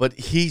 But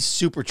he's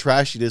super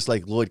trashy, just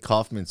like Lloyd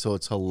Kaufman, so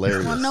it's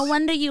hilarious. Well, no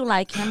wonder you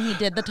like him. He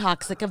did The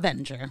Toxic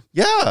Avenger.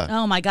 Yeah.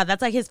 Oh my God,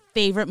 that's like his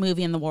favorite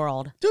movie in the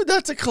world. Dude,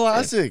 that's a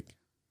classic.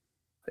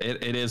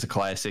 It is a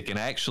classic, and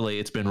actually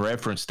it's been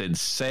referenced in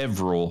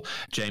several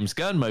James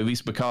Gunn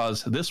movies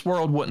because this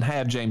world wouldn't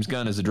have James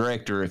Gunn as a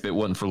director if it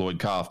wasn't for Lloyd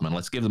Kaufman.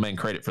 Let's give the man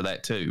credit for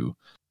that too,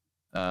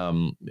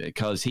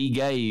 because he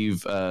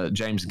gave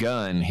James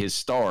Gunn his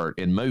start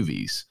in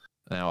movies.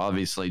 Now,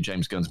 obviously,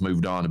 James Gunn's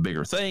moved on to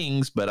bigger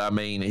things, but I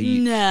mean,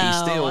 he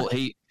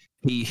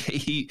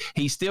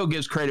still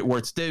gives credit where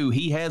it's due.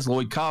 He has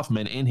Lloyd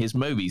Kaufman in his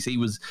movies.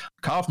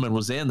 Kaufman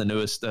was in the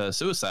newest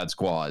Suicide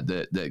Squad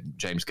that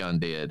James Gunn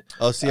did.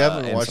 Oh, see, I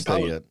haven't watched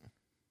that yet.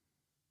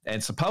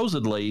 And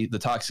supposedly, the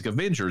Toxic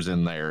Avenger's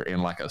in there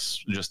in like a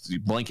just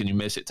blink and you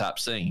miss it type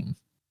scene.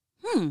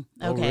 Okay.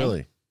 Oh,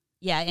 really?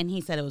 Yeah, and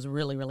he said it was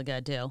really, really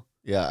good too.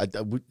 Yeah,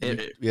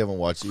 we haven't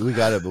watched it. We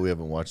got it, but we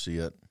haven't watched it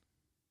yet.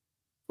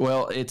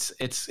 Well, it's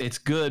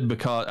good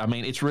because I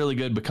mean it's really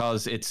good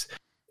because it's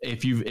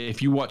if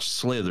you watch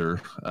Slither,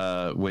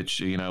 which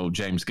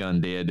James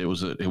Gunn did, it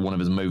was one of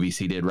his movies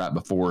he did right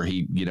before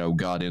he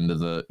got into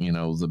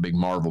the big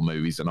Marvel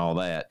movies and all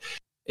that.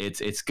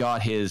 It's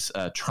got his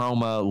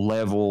trauma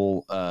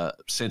level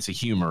sense of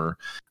humor,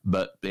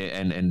 but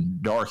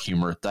and dark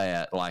humor at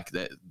that. Like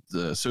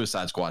the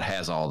Suicide Squad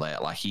has all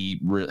that. Like he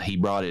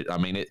brought it. I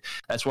mean,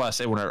 that's why I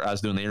said when I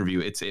was doing the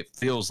interview, it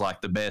feels like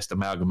the best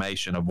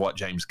amalgamation of what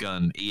James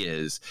Gunn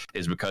is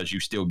because you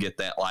still get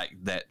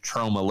that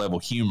trauma level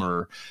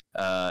humor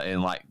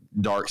and like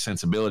dark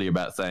sensibility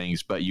about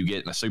things, but you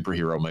get in a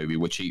superhero movie,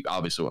 which he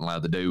obviously wasn't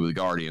allowed to do with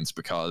Guardians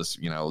because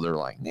they're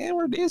like, yeah,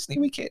 we're Disney,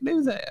 we can't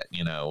do that,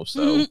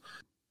 so.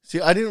 See,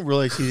 I didn't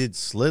realize he did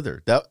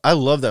Slither. I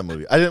love that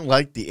movie. I didn't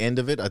like the end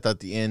of it. I thought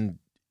the end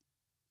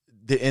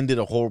did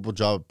a horrible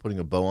job of putting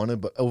a bow on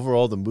it, but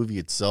overall the movie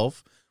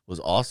itself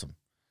was awesome.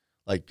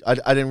 Like I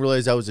didn't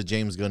realize that was a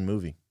James Gunn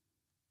movie.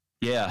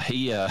 Yeah,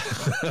 he.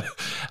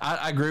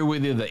 I agree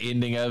with you. The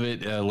ending of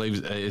it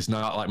is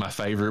not like my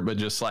favorite, but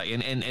just like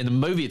and the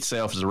movie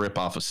itself is a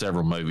ripoff of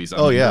several movies. I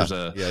mean, there's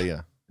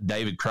a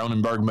David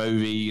Cronenberg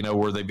movie,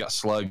 where they've got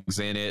slugs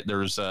in it.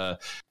 There's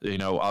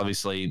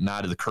obviously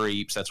Night of the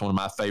Creeps. That's one of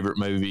my favorite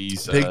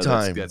movies. Big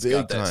time. That's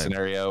got that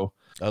scenario.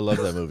 I love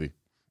that movie.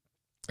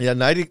 Yeah,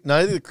 Night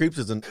of the Creeps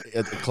is a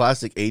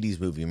classic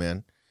 '80s movie,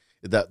 man.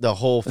 That the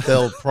whole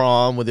failed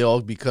prom where they all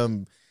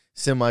become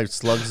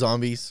semi-slug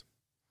zombies.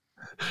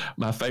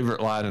 My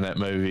favorite line in that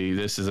movie,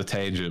 this is a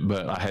tangent,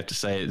 but I have to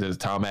say it, is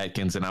Tom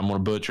Atkins, and I'm going to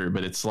butcher it,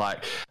 but it's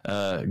like,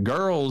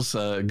 girls,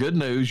 good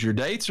news, your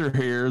dates are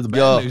here. The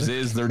bad news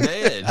is they're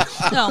dead.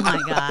 Oh,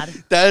 my God.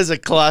 That is a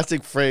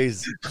classic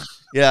phrase.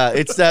 Yeah,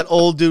 it's that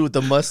old dude with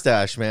the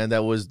mustache, man,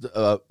 that was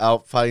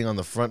out fighting on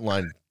the front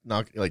line,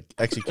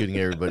 executing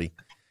everybody.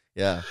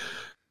 Yeah.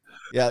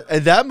 Yeah,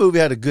 and that movie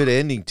had a good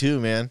ending, too,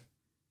 man.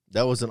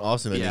 That was an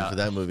awesome ending for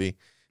that movie.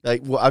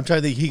 Like, I'm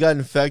trying to think, he got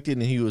infected,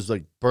 and he was,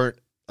 like, burnt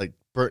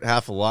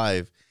half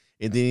alive,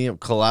 and then he ended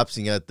up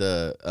collapsing at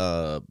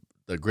the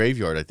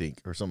graveyard, I think,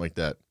 or something like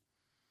that.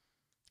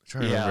 I'm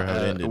trying to remember how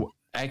it ended.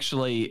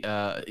 Actually,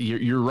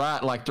 you're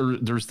right. Like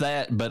there's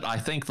that, but I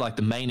think like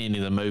the main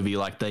ending of the movie,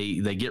 like they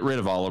get rid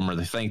of all of them, or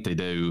they think they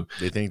do.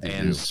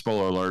 And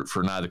spoiler alert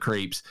for Night of the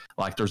Creeps,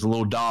 like there's a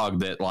little dog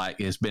that like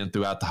has been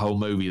throughout the whole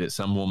movie that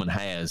some woman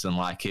has, and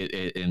like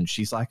it and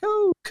she's like,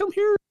 oh, come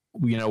here.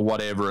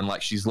 Whatever, and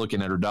like she's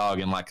looking at her dog,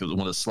 and like one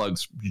of the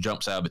slugs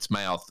jumps out of its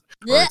mouth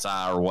or its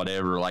eye or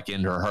whatever, like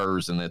into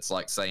hers, and it's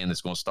like saying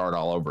it's going to start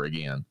all over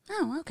again.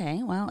 Oh,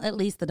 okay. Well, at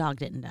least the dog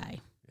didn't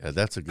die. Yeah,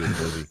 that's a good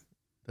movie.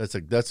 That's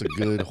a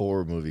good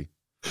horror movie.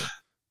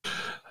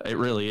 It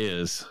really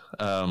is.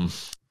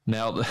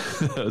 Now,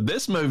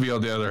 this movie,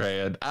 on the other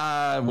hand,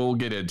 we'll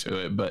get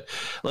into it, but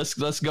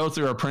let's go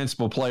through our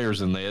principal players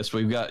in this.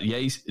 We've got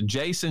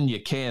Jason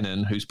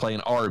Buchanan, who's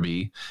playing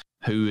Arby,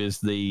 who is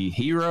the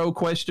hero, ?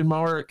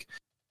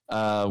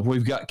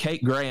 We've got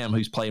Kate Graham,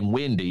 who's playing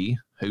Wendy,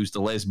 who's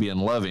the lesbian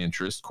love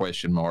interest ?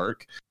 Allison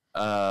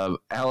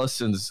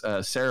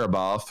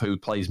Saraboff, who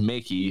plays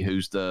Mickey,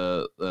 who's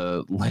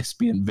the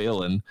lesbian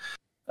villain.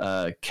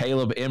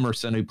 Caleb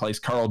Emerson, who plays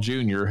Carl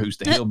Jr., who's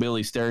the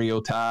hillbilly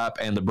stereotype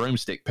and the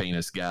broomstick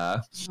penis guy.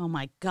 Oh,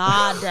 my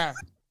God.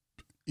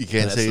 You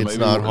can't say it's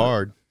not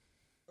hard.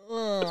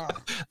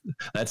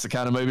 That's the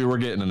kind of movie we're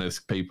getting in this,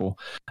 people.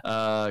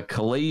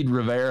 Khalid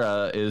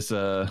Rivera is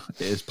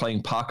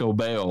playing Paco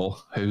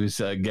Bell, who's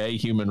a gay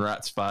human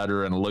rights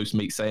fighter and a loose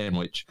meat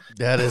sandwich.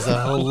 That is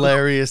a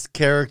hilarious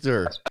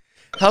character.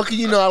 How can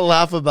you not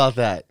laugh about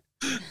that?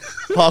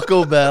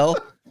 Paco Bell?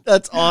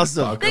 That's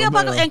awesome. Paco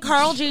and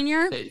Carl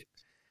Jr.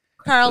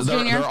 Carl's Jr.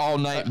 They're all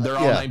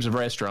names of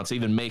restaurants.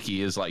 Even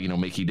Mickey is like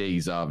Mickey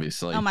D's,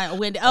 obviously. Oh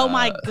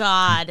my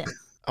God.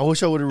 I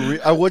wish I would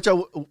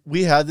have.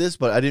 We had this,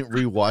 but I didn't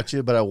rewatch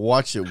it. But I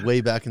watched it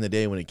way back in the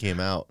day when it came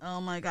out. Oh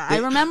my God! I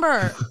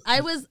remember. I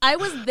was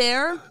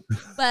there,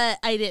 but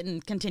I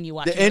didn't continue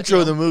watching. The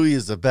intro of the movie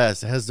is the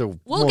best. It has the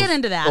we'll get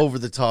into that over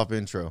the top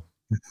intro.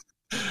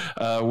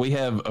 We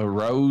have a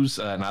Rose,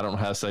 and I don't know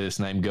how to say this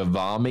name,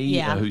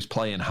 Gavami, who's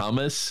playing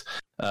Hummus,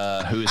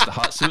 who is the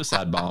hot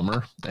suicide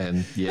bomber.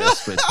 And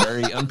yes, it's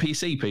very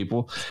un-PC,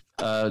 people.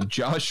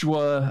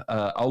 Joshua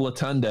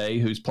Olatunde,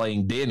 who's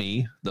playing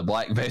Denny, the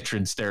black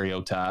veteran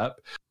stereotype.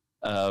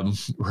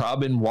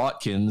 Robin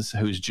Watkins,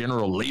 who's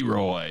General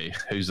Leroy,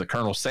 who's the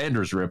Colonel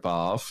Sanders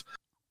ripoff.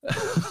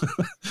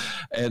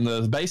 And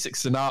the basic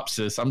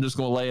synopsis, I'm just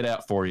going to lay it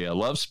out for you. A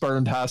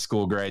love-spurned high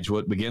school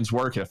graduate begins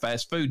work at a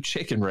fast food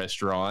chicken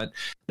restaurant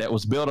that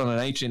was built on an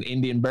ancient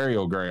Indian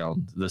burial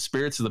ground. The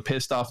spirits of the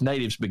pissed-off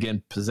natives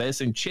begin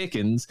possessing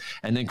chickens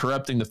and then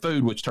corrupting the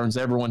food, which turns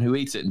everyone who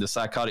eats it into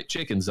psychotic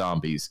chicken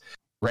zombies.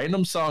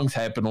 Random songs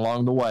happen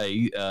along the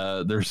way.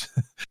 There's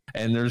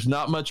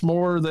not much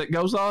more that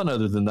goes on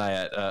other than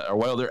that.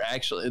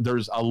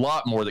 There's a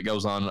lot more that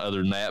goes on other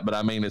than that. But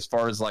I mean, as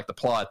far as like the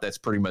plot, that's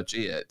pretty much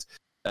it.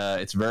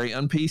 It's very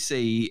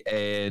un-PC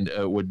and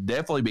would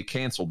definitely be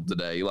canceled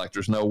today. Like,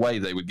 there's no way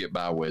they would get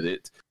by with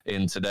it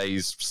in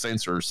today's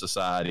censor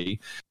society.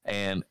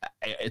 And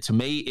to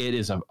me, it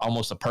is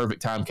almost a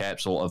perfect time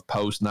capsule of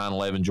post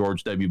 9/11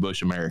 George W.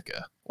 Bush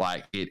America.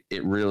 Like,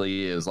 it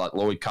really is. Like,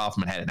 Lloyd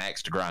Kaufman had an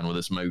axe to grind with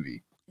this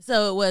movie.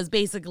 So it was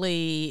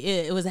basically,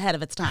 it was ahead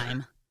of its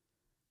time.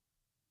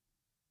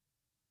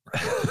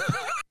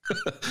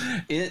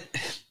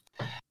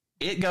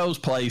 It goes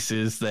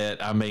places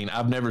that, I mean,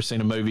 I've never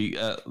seen a movie.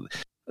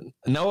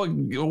 Noah,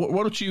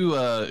 why don't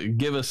you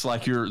give us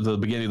like the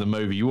beginning of the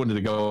movie? You wanted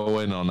to go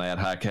in on that,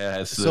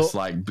 Highcast. This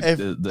like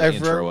the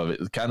intro of it.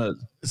 Kind of.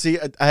 See,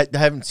 I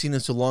haven't seen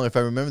it so long. If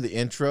I remember the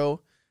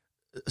intro,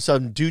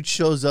 some dude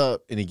shows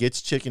up and he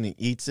gets chicken and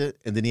eats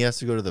it, and then he has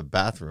to go to the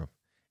bathroom.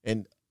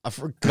 And I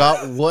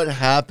forgot what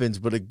happens,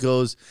 but it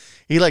goes.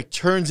 He like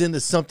turns into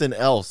something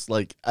else.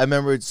 Like, I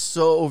remember it's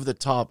so over the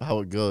top how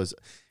it goes.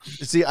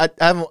 See,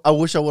 I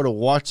wish I would have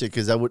watched it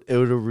because it would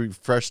have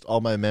refreshed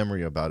all my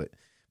memory about it.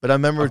 But I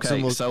remember it's the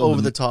most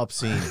over the top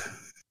scene.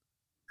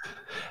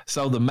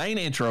 So the main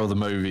intro of the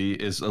movie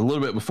is a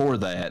little bit before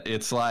that.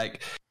 It's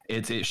like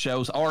it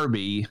shows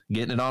Arby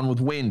getting it on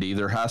with Wendy.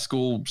 They're high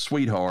school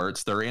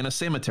sweethearts. They're in a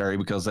cemetery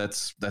because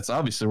that's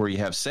obviously where you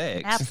have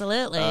sex.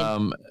 Absolutely.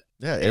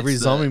 Yeah, every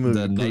zombie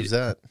movie proves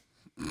that.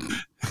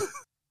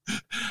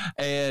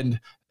 And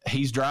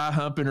he's dry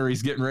humping her.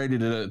 He's getting ready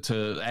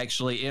to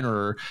actually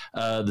enter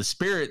her. The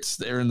spirits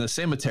that are in the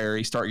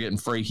cemetery start getting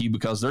freaky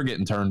because they're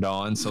getting turned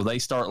on. So they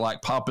start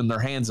like popping their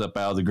hands up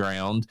out of the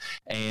ground.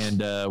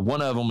 And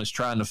one of them is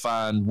trying to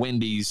find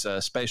Wendy's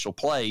special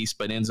place,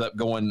 but ends up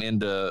going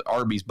into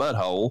Arby's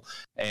butthole.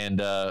 And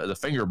the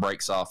finger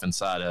breaks off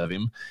inside of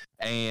him.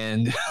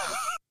 And...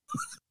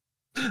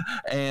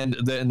 And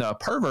then the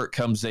pervert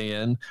comes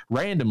in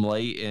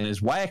randomly and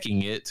is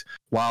whacking it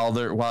while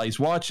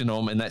he's watching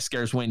them, and that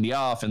scares Wendy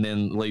off, and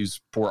then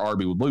leaves poor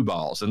Arby with blue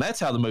balls, and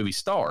that's how the movie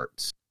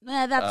starts.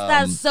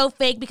 That's so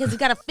fake because he's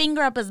got a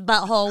finger up his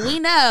butthole. We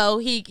know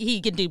he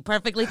can do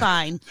perfectly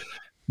fine.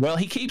 Well,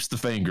 he keeps the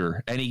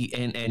finger, and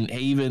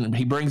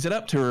he brings it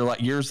up to her like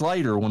years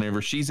later,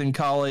 whenever she's in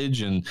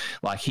college, and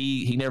like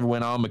he never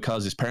went on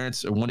because his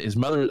parents, his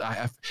mother,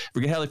 I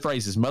forget how they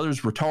phrase, his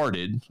mother's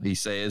retarded, he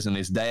says, and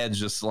his dad's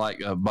just like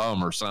a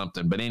bum or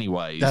something. But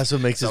anyways, that's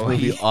what makes this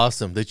movie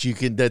awesome.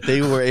 That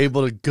they were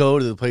able to go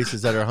to the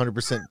places that are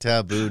 100%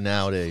 taboo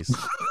nowadays.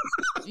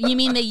 You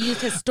mean they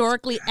used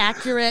historically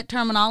accurate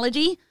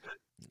terminology?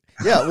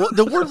 Yeah, well,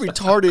 the word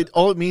retarded,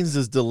 all it means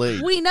is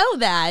delayed. We know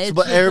that.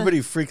 But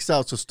everybody freaks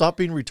out, so stop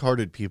being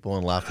retarded, people,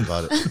 and laugh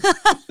about it.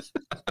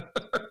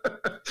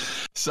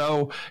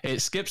 So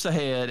it skips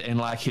ahead, and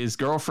like his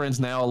girlfriend's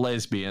now a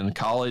lesbian.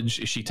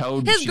 College, she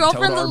told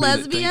girlfriend's a Arby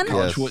lesbian.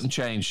 College wouldn't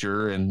change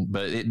her,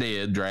 but it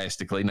did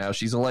drastically. Now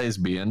she's a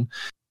lesbian,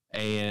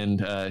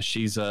 and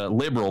she's a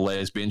liberal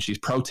lesbian. She's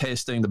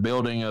protesting the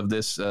building of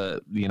this,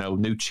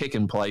 new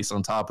chicken place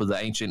on top of the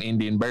ancient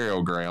Indian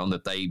burial ground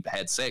that they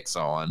had sex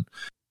on.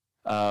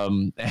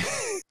 Hold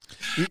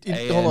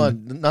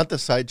on, not to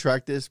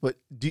sidetrack this, but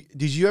did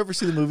you ever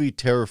see the movie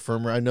Terra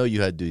Firma? I know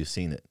you had to have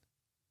seen it.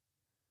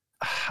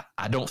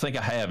 I don't think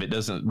I have. It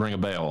doesn't ring a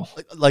bell.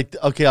 Like,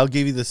 okay, I'll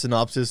give you the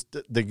synopsis.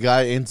 The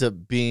guy ends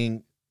up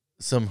being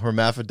some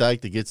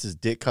hermaphrodite that gets his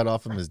dick cut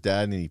off from his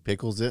dad, and he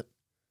pickles it.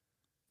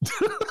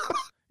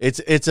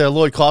 It's a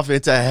Lloyd Kaufman.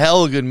 It's a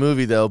hell of a good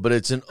movie though, but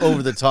it's an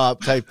over the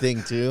top type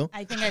thing too.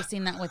 I think I've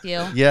seen that with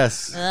you.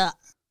 Yes.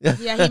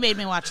 Yeah, he made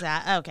me watch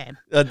that. Okay.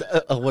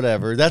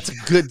 Whatever. That's a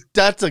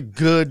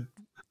good.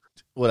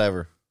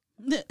 Whatever.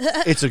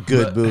 It's a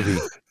good movie.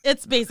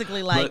 It's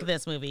basically like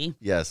this movie.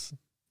 Yes.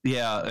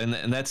 Yeah,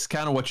 and that's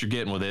kind of what you're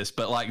getting with this.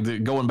 But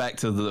like going back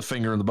to the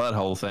finger in the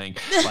butthole thing,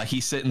 like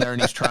he's sitting there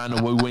and he's trying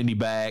to woo Wendy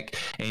back,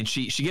 and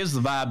she gives the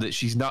vibe that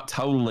she's not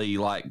totally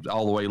like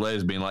all the way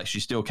lesbian. Like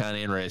she's still kind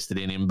of interested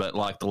in him, but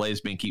like the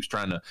lesbian keeps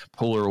trying to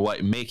pull her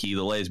away. Mickey,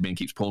 the lesbian,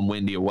 keeps pulling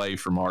Wendy away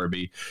from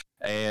Arby,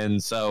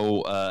 and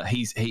so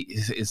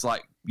it's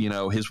like,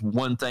 his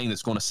one thing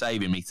that's going to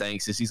save him, he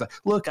thinks, is he's like,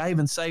 look, I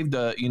even saved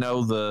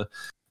the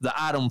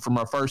item from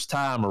our first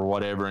time or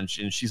whatever, and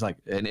she's like,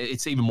 and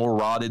it's even more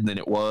rotted than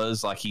it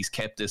was. Like he's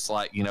kept this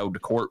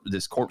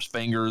this corpse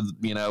finger,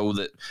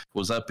 that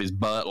was up his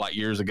butt like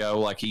years ago.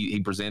 Like he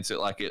presents it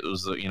like it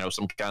was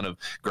some kind of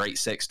great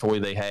sex toy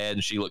they had,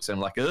 and she looks at him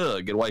like,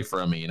 ugh, get away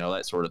from me,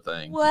 that sort of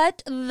thing.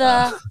 What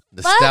the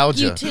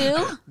nostalgia? Fuck, you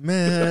two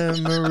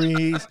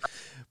memories.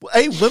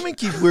 Hey, women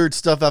keep weird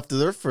stuff after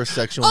their first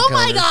sexual encounter.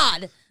 My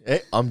God!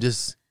 Hey,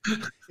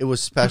 it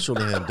was special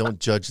to him. Don't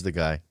judge the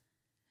guy.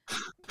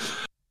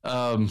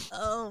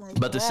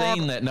 But the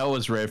scene that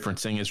Noah's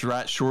referencing is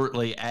right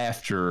shortly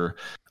after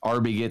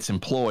Arby gets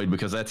employed,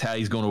 because that's how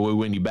he's going to woo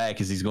Wendy back,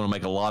 is he's going to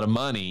make a lot of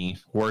money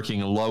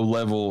working a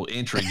low-level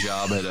entry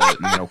job at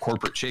a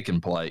corporate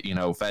chicken place,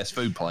 fast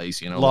food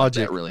place, like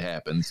that really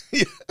happens.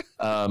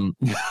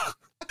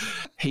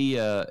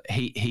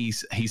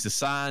 He's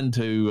assigned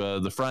to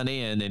the front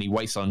end, and he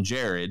waits on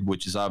Jared,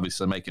 which is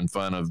obviously making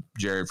fun of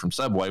Jared from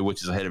Subway,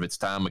 which is ahead of its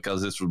time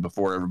because this was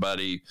before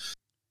everybody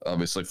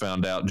obviously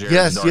found out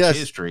Jared's dark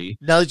history.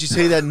 Now that you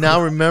say that,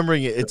 now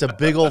remembering it, it's a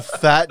big old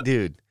fat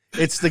dude.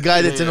 It's the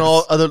guy that's in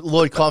all other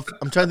Lloyd Kaufman.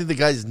 I'm trying to think the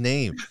guy's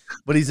name,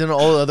 but he's in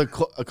all other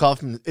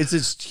Kaufman. It's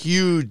just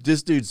huge.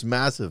 This dude's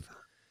massive.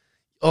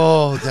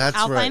 Oh, that's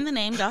I'll right. find the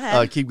name. Go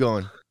ahead. Keep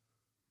going.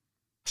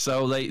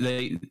 So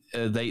they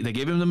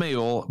give him the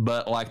meal,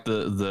 but like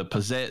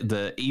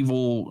the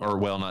evil, or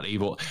well, not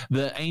evil,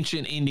 the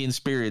ancient Indian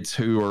spirits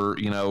who are,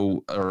 you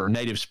know, or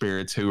native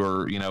spirits who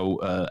are, you know,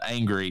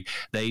 angry.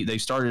 They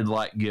started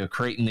like, you know,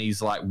 creating these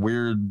like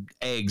weird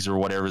eggs or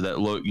whatever that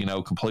look, you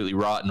know, completely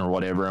rotten or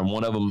whatever, and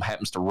one of them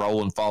happens to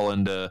roll and fall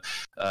into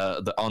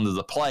onto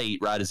the plate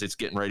right as it's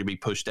getting ready to be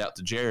pushed out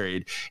to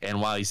Jared. And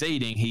while he's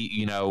eating, he,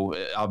 you know,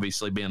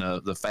 obviously being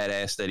the fat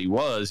ass that he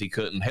was, he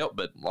couldn't help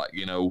but, like,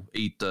 you know,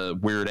 eat the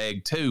weird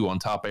egg too on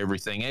top of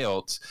everything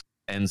else.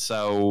 And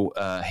so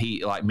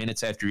he, like,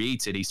 minutes after he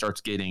eats it, he starts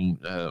getting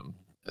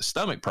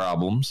stomach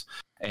problems,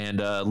 and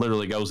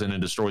literally goes in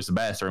and destroys the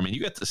bathroom. And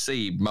you get to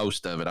see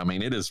most of it. I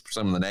mean, it is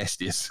some of the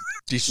nastiest.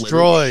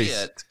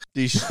 Destroys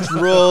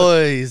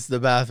the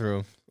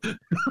bathroom.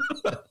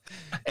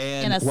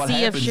 And what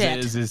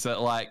happens is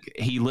that, like,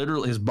 he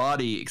literally, his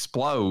body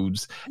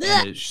explodes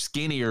and a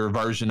skinnier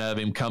version of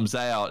him comes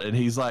out, and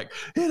he's like,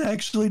 it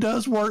actually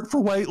does work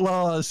for weight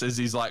loss, as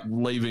he's like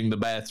leaving the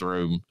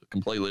bathroom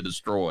completely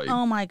destroyed.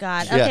 Oh my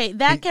God. Okay,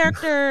 that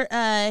character,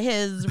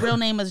 his real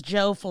name was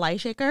Joe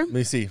Flyshaker. Let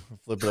me see.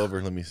 Flip it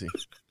over. Let me see.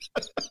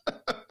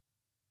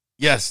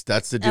 Yes,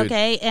 that's the dude.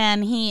 Okay,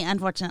 and he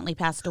unfortunately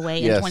passed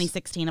away in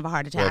 2016 of a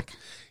heart attack. Right.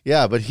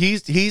 Yeah, but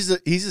he's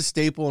a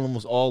staple in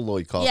almost all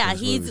Lloyd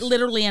Kaufman's movies. He's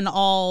literally in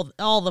all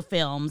the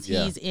films.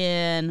 Yeah. He's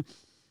in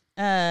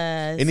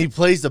and he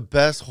plays the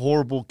best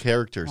horrible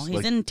characters. Well,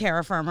 he's in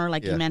Terra Firma,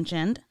 like you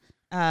mentioned.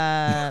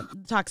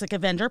 Toxic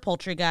Avenger,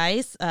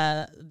 Poultrygeist,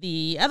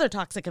 the other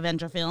Toxic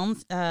Avenger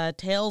films,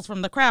 Tales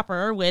from the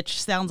Crapper,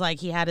 which sounds like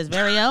he had his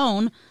very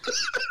own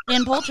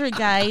in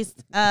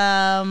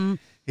Poultrygeist.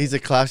 He's a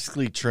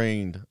classically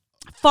trained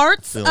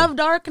Farts film. of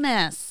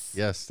Darkness.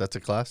 Yes, that's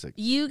a classic.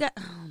 You got,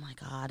 oh my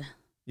God.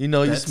 You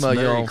know, you smell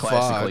your own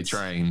classically farts.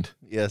 Trained.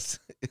 Yes.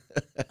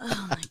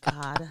 Oh my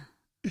God.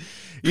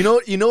 You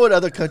know what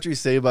other countries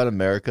say about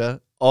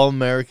America? All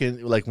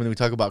American, like when we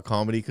talk about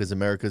comedy, because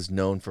America's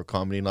known for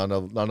comedy, not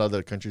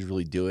other countries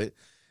really do it.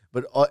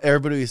 But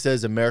everybody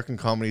says American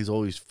comedy is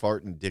always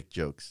fart and dick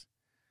jokes.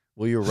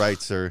 Well, you're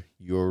right, sir.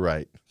 You're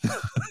right.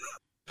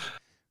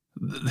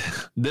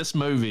 This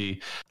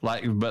movie,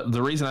 like, but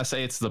the reason I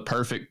say it's the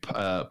perfect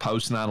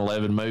post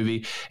 9/11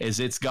 movie is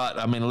it's got,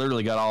 I mean,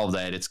 literally got all of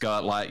that. It's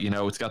got, like, you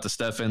know, it's got the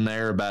stuff in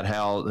there about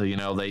how, you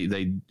know,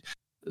 they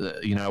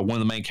you know, one of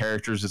the main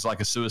characters is like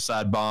a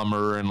suicide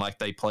bomber, and like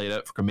they play it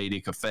up for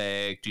comedic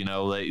effect. You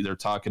know, they're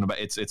talking about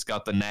it's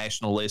got the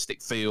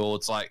nationalistic feel.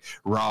 It's like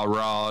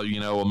rah, you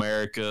know,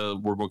 America,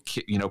 we're gonna,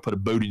 you know, put a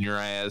boot in your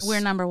ass. We're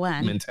number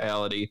one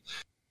mentality.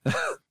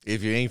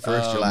 If you ain't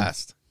first, you're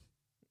last.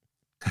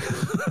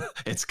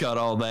 It's got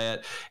all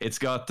that. It's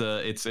got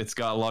it's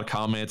got a lot of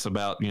comments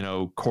about, you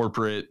know,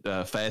 corporate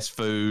fast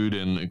food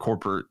and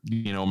corporate,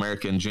 you know,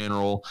 America in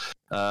general.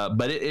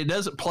 But it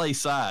doesn't play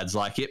sides.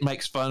 Like, it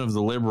makes fun of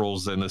the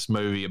liberals in this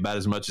movie about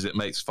as much as it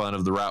makes fun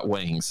of the right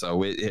wing.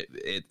 So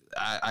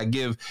I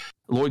give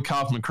Lloyd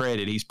Kaufman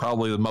credit. He's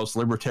probably the most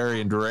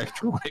libertarian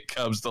director when it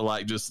comes to,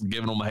 like, just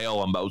giving them hell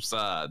on both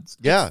sides.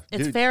 Yeah,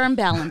 it's fair and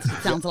balanced.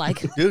 It sounds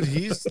like, dude,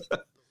 he's.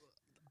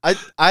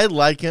 I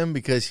like him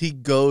because he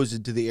goes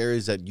into the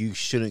areas that you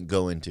shouldn't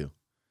go into,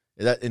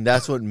 and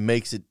that's what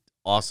makes it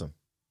awesome.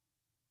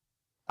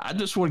 I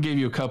just want to give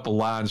you a couple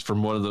lines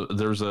from one of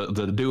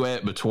the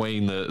duet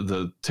between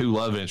the two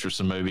love interests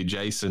in the movie,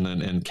 Jason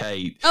and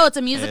Kate. Oh, it's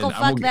a musical.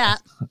 Fuck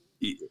that.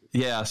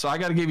 Yeah, so I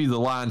got to give you the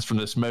lines from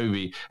this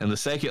movie, and the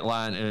second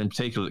line, and in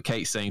particular that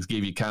Kate sings,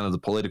 give you kind of the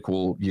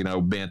political, you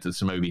know, bent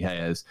this movie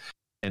has.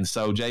 And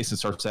so Jason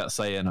starts out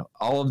saying,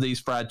 all of these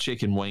fried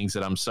chicken wings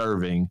that I'm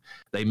serving,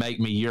 they make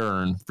me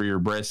yearn for your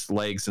breasts,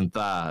 legs, and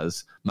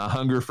thighs. My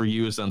hunger for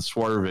you is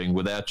unswerving.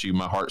 Without you,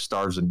 my heart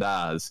starves and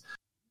dies.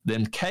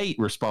 Then Kate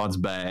responds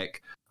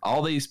back,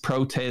 all these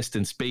protests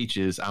and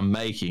speeches I'm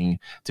making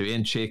to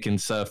end chicken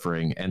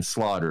suffering and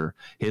slaughter.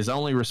 His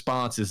only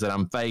response is that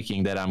I'm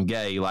faking that I'm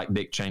gay like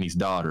Dick Cheney's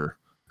daughter.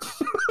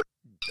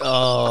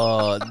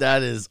 Oh,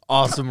 that is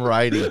awesome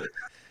writing.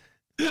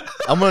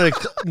 I'm going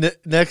to,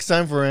 next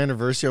time for our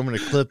anniversary, I'm going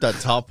to clip that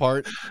top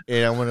part,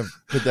 and I'm going to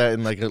put that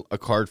in like a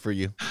card for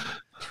you.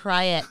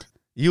 Try it.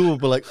 You will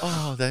be like,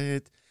 oh, that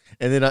it.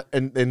 And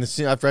then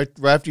right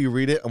after you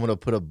read it, I'm going to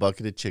put a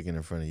bucket of chicken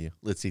in front of you.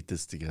 Let's eat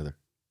this together.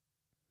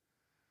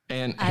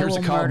 And here's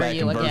a callback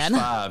in verse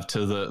 5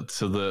 to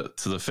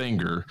the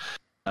finger.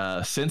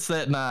 Since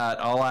that night,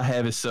 all I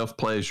have is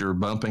self-pleasure,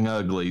 bumping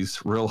uglies,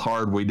 real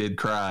hard we did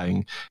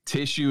crying,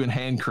 tissue and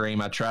hand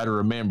cream, I try to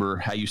remember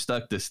how you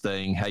stuck this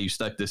thing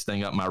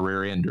up my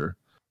rear ender.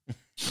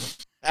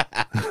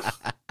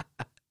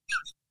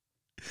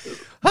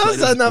 How is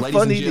that not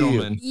funny to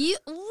you?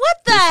 What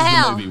the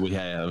hell? The movie we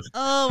have.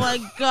 Oh my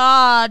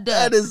God.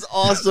 That is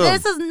awesome.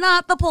 This is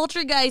not the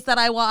Poultrygeist that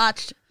I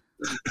watched.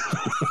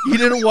 You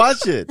didn't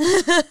watch it.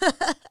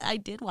 I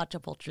did watch a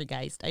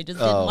Poltergeist. I just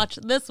didn't watch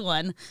this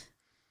one.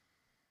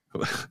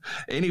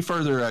 Any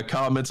further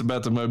comments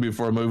about the movie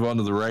before I move on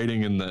to the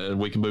rating, and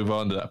we can move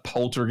on to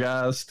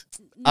Poltergeist?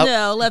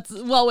 No,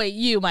 wait,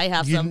 you might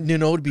have some. You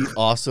know, it'd be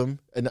awesome.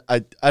 And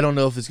I don't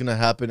know if it's going to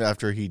happen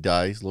after he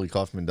dies, Lloyd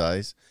Kaufman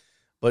dies,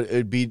 but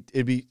it'd be,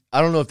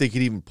 I don't know if they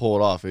could even pull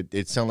it off.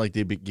 It sounded like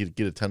they'd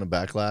get a ton of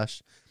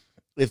backlash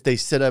if they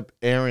set up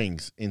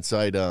airings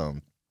inside,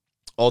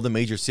 all the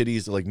major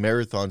cities, like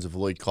marathons of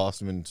Lloyd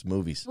Kaufman's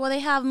movies. Well, they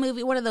have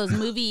what are those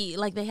movie,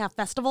 like they have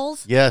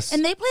festivals? Yes.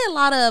 And they play a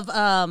lot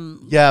of,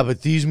 yeah,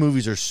 but these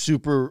movies are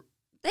super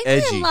they play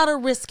edgy. a lot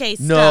of risque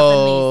stuff.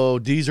 No,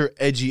 these are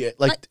edgy.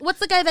 Like, what's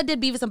the guy that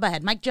did Beavis and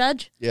Butthead? Mike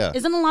Judge? Yeah.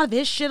 Isn't a lot of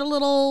his shit a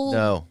little?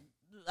 No.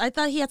 I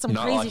thought he had some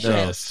Not crazy like shit.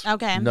 this.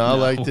 Okay. Not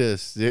like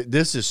this.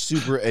 This is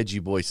super edgy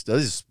boy stuff.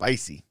 This is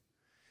spicy.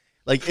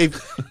 Like if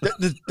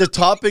the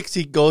topics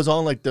he goes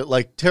on, like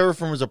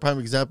Terraform is a prime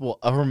example.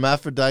 A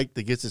hermaphrodite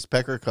that gets his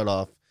pecker cut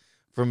off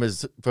from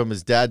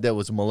his dad that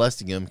was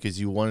molesting him because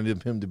you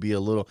wanted him to be a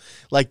little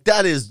like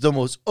that is the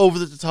most over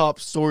the top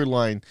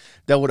storyline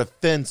that would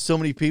offend so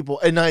many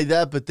people. And not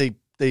that, but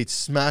they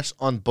smash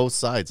on both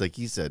sides, like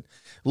he said.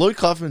 Lloyd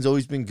Kaufman's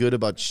always been good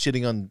about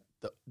shitting on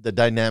the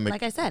dynamic.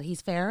 Like I said,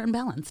 he's fair and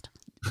balanced.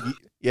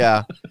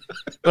 Yeah,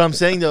 but I'm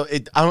saying though,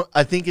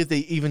 I think if they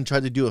even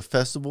tried to do a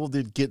festival,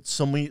 they'd get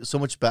so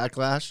much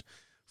backlash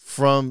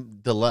from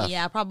the left.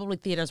 Yeah, probably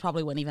theaters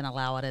probably wouldn't even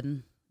allow it,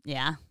 and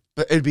yeah.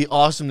 But it'd be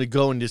awesome to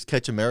go and just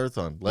catch a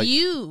marathon. Like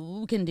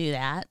you can do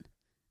that.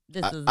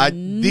 This is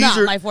these not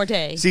are my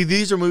forte. See,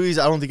 these are movies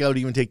I don't think I would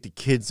even take the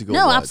kids to go.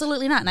 No, watch.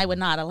 absolutely not, and I would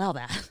not allow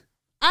that.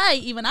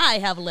 I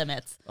have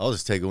limits. I'll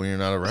just take it when you're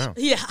not around.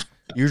 Yeah.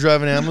 You're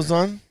driving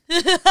Amazon?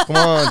 Come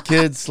on,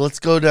 kids, let's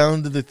go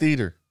down to the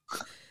theater.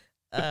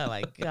 Oh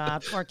my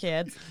God, poor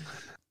kids.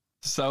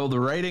 So the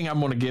rating I'm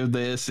going to give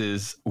this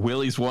is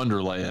Willy's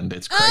Wonderland.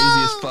 It's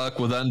crazy as fuck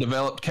with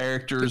undeveloped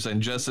characters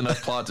and just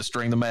enough plot to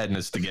string the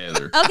madness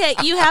together. Okay,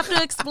 you have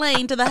to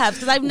explain to the Hubs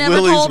because I've never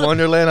Willy's told.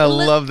 Wonderland. I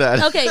love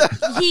that. Okay,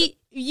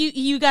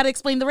 you got to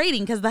explain the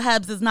rating because the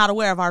Hubs is not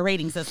aware of our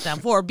rating system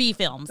for B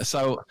films.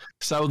 So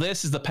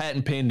this is the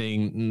patent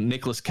pending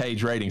Nicolas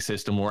Cage rating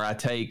system where I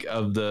take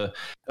of the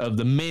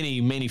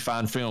many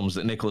fine films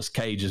that Nicolas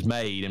Cage has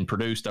made and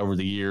produced over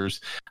the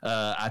years.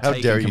 I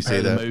take and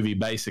compare the movie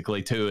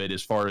basically to it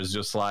as far as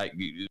just like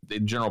the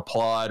general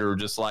plot or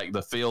just like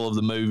the feel of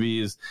the movie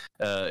is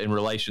in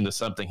relation to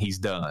something he's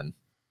done.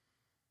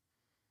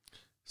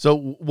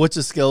 So what's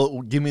the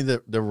scale? Give me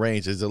the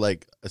range. Is it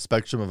like a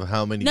spectrum of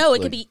how many? No,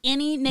 it could be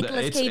any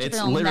Nicolas Cage it's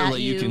film literally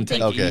that you can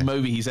take any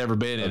movie he's ever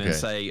been in and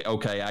say,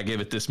 okay, I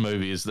give it this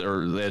movie as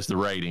the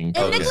rating.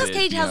 And Nicolas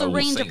Cage has a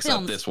range of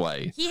films. This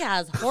way. He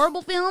has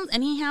horrible films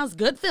and he has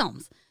good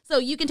films. So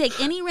you can take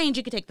any range.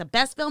 You can take the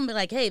best film and be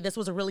like, hey, this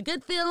was a really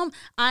good film.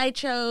 I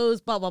chose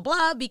blah, blah,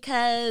 blah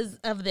because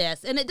of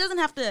this. And it doesn't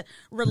have to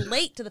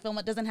relate to the film.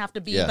 It doesn't have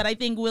to be. Yeah. But I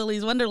think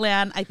Willy's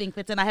Wonderland,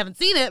 fits in. I haven't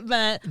seen it,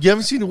 but... You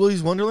haven't seen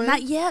Willy's Wonderland?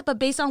 Not yet, but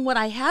based on what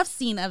I have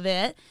seen of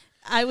it,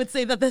 I would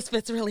say that this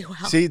fits really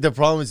well. See, the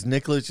problem is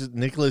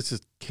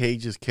Nicolas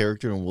Cage's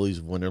character in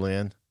Willy's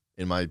Wonderland,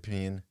 in my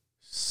opinion,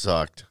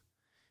 sucked.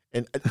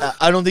 And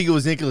I don't think it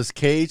was Nicolas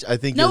Cage. I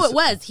think it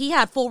was. He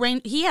had full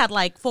range. He had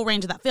full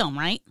range of that film,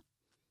 right?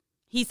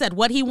 He said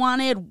what he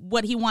wanted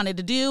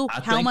to do,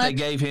 how much. They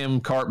gave him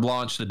carte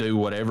blanche to do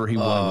whatever he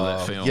wanted with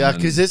that film. Yeah,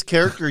 because his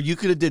character, you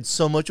could have did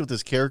so much with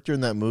his character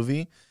in that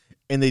movie,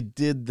 and they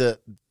did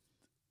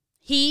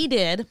He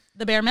did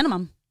the bare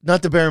minimum.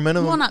 Not the bare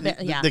minimum. Well, not bare.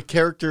 Yeah. The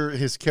character,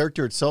 his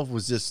character itself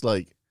was just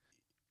like,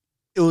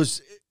 it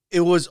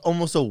was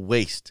almost a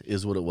waste,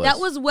 is what it was. That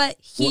was what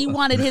he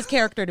wanted his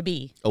character to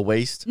be. A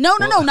waste? No,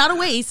 not a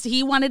waste.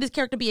 He wanted his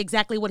character to be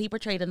exactly what he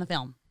portrayed in the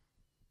film.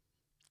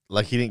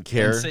 Like he didn't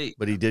care,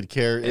 but he did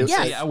care.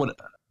 Yeah,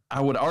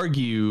 I would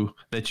argue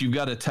that you've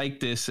got to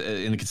take this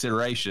into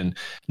consideration.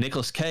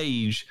 Nicolas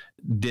Cage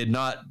did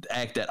not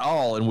act at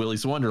all in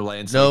Willy's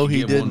Wonderland. So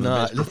he did one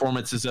not. Of the best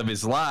performances of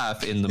his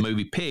life in the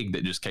movie Pig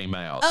that just came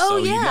out. Oh, so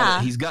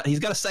yeah. He's got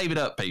to save it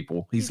up,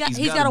 people. He's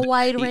got a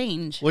wide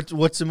range.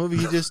 What's the movie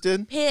he just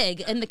did?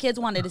 Pig, and the kids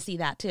wanted to see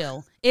that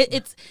too.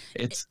 Is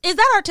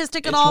that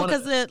artistic at all?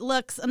 Because it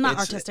looks not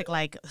artistic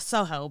like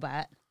Soho,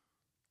 but.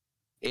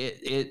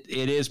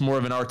 It is more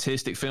of an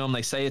artistic film.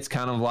 They say it's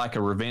kind of like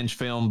a revenge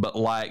film, but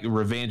like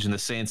revenge in the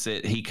sense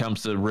that he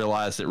comes to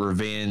realize that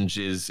revenge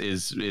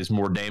is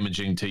more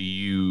damaging to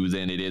you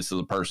than it is to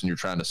the person you're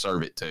trying to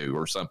serve it to,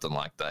 or something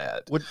like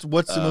that.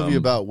 What's the movie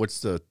about?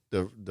 What's the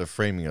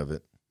framing of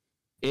it?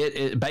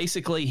 It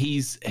basically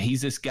he's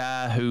this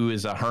guy who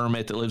is a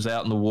hermit that lives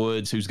out in the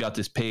woods, who's got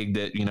this pig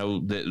that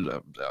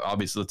that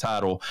obviously the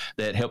title,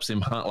 that helps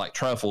him hunt like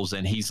truffles,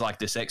 and he's like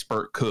this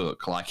expert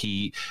cook. Like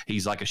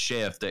he's like a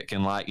chef that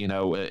can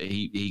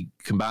he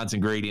combines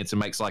ingredients and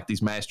makes like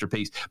these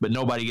masterpieces, but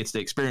nobody gets to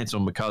experience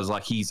them because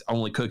like he's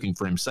only cooking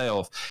for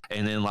himself.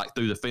 And then like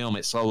through the film,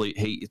 it slowly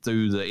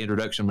through the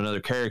introduction of another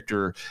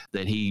character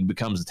that he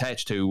becomes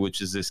attached to, which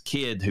is this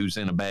kid who's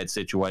in a bad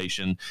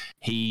situation.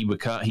 He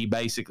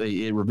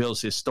basically it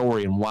reveals his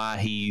story and why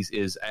he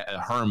is a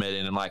hermit,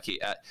 and like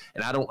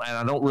I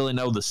don't really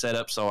know the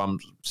setup, so I'm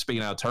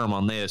speaking out of term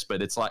on this,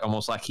 but it's like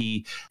almost like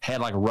he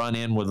had like a run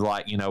in with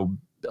like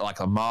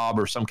like a mob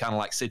or some kind of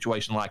like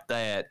situation like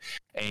that,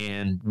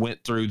 and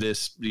went through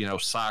this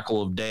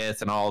cycle of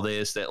death and all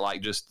this that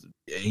like just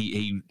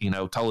he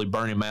totally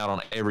burned him out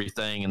on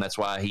everything, and that's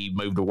why he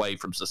moved away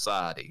from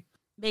society.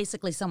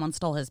 Basically, someone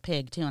stole his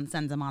pig too and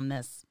sends him on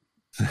this.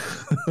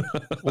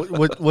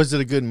 What was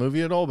it a good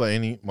movie at all by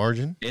any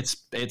margin?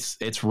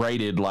 It's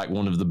rated like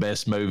one of the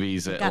best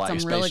movies that, like,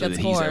 especially that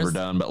he's ever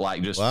done, but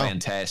like just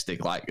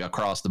fantastic, like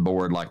across the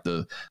board, like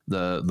the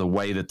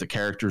way that the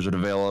characters are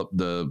developed,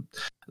 the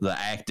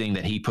acting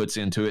that he puts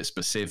into it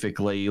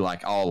specifically,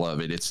 like all of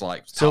it, it's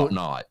like top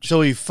notch. So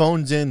he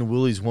phones in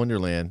Willy's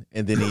Wonderland,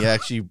 and then he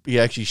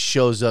actually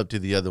shows up to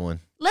the other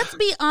one. Let's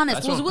be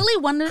honest. Was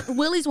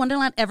Willy's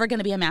Wonderland ever going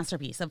to be a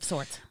masterpiece of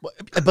sorts?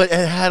 But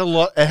it had a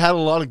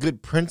lot of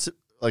good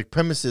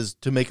premises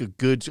to make a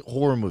good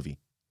horror movie.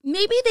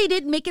 Maybe they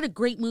didn't make it a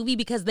great movie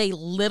because they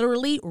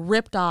literally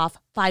ripped off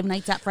Five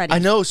Nights at Freddy's. I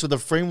know, so the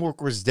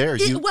framework was there.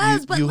 It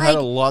was, but you had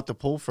a lot to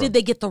pull from. Did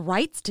they get the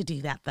rights to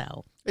do that,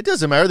 though? It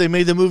doesn't matter. They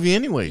made the movie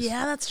anyways.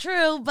 Yeah, that's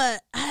true,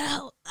 but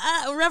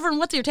Reverend,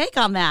 what's your take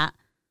on that?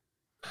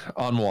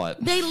 On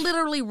what? They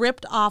literally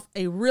ripped off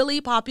a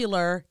really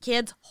popular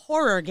kids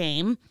horror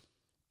game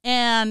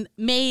and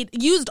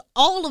used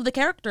all of the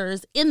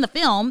characters in the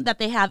film that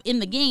they have in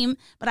the game,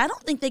 but I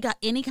don't think they got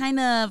any kind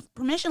of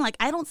permission. Like,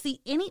 I don't see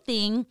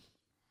anything.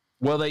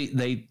 Well,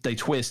 they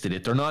twisted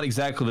it. They're not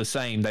exactly the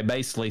same. They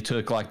basically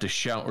took like the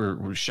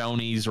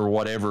Shoney's or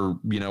whatever,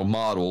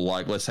 model,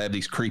 like let's have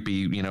these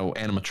creepy,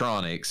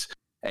 animatronics,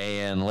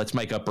 and let's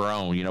make up our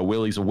own.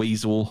 Willy's a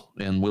weasel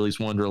in Willy's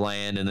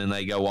Wonderland, and then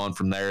they go on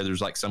from there. There's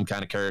like some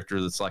kind of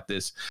character that's like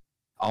this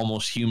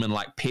almost human,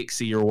 like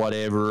pixie or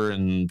whatever,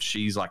 and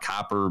she's like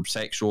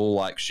hypersexual.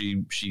 Like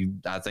she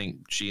I think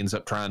she ends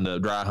up trying to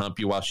dry hump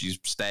you while she's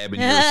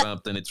stabbing you or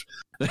something.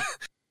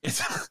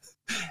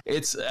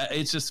 It's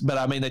just, but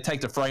I mean, they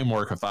take the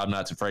framework of Five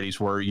Nights at Freddy's,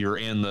 where you're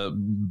in the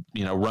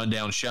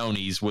rundown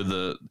Shoney's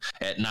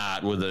at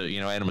night with the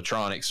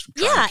animatronics.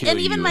 Yeah, and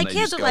even my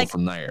kids are like,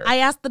 from there. I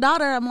asked the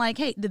daughter, I'm like,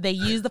 hey, did they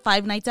use the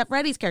Five Nights at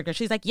Freddy's character?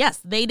 She's like,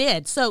 yes, they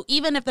did. So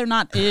even if they're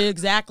not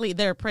exactly,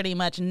 they're pretty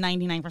much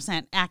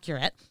 99%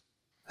 accurate.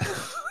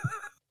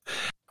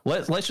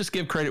 Let's just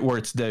give credit where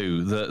it's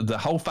due. The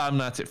whole Five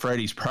Nights at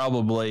Freddy's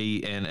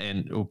probably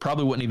and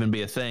probably wouldn't even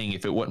be a thing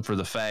if it wasn't for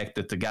the fact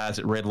that the guys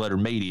at Red Letter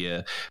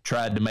Media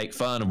tried to make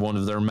fun of one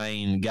of their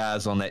main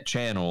guys on that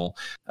channel,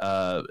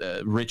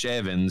 Rich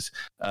Evans,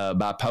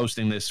 by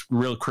posting this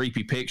real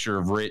creepy picture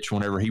of Rich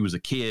whenever he was a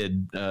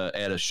kid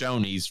at a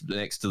Shoney's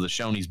next to the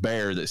Shoney's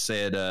bear that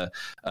said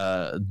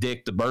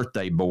Dick the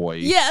Birthday Boy.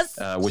 Yes.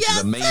 Which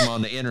is a meme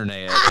on the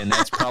internet, and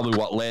that's probably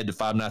what led to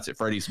Five Nights at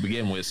Freddy's to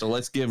begin with. So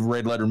let's give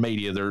Red Letter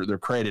Media their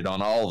credit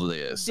on all of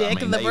this. Dick I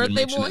mean, the they Birthday even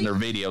mentioned Boy? in their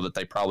video that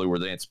they probably were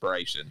the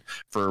inspiration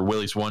for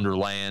Willy's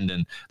Wonderland.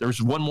 And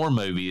there's one more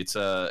movie. It's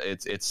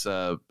based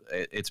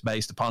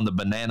upon the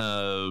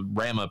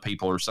Bananarama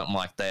people or something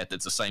like that.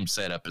 That's the same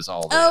setup as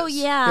all this. Oh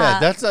yeah. Yeah,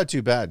 that's not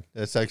too bad.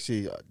 That's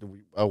actually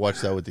I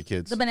watched that with the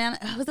kids.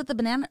 Was it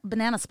the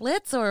banana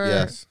splits or?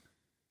 Yes.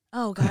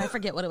 Oh God, I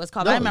forget what it was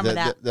called. No, I remember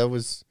that. That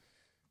was.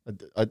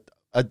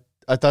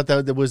 I thought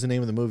that was the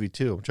name of the movie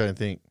too. I'm trying to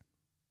think.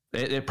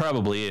 It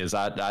probably is.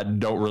 I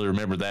don't really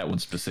remember that one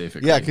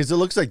specifically. Yeah, because it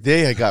looks like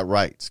they had got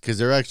rights because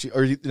they're actually,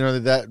 or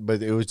that,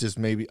 but it was just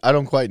maybe, I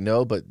don't quite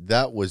know, but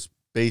that was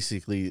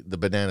basically the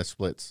Banana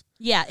Splits.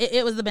 Yeah,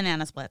 it was the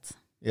Banana Splits.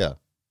 Yeah,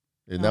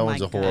 and that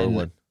one's a horror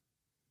one.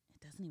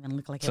 It doesn't even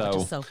look like it, which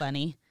is so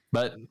funny.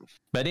 But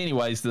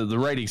anyways, the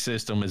rating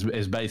system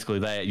is basically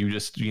that. You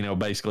just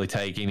basically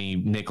take any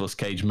Nicolas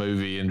Cage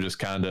movie and just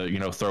kind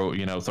of throw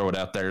it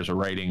out there as a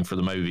rating for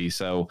the movie.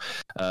 So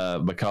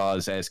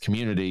because as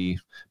Community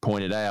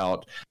pointed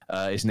out,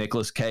 is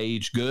Nicolas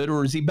Cage good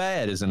or is he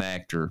bad as an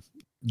actor?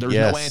 There's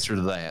no answer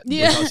to that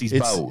because he's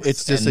both.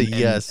 It's just a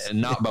yes, and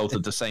not both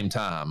at the same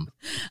time.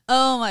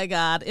 Oh my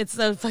God, it's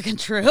so fucking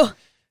true.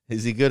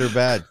 Is he good or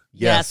bad?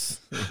 Yes.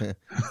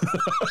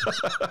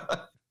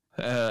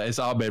 As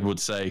Abed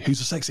would say,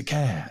 he's a sexy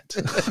cat.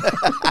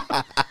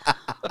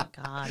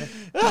 God.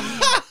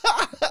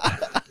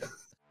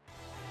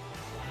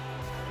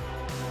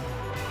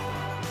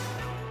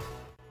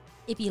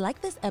 If you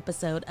like this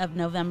episode of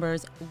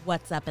November's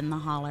What's Up in the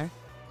Holler,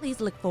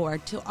 please look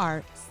forward to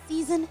our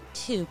Season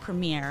 2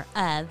 premiere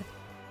of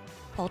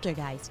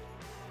Poltergeist.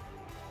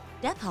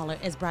 Death Holler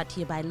is brought to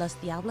you by Los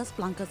Diablos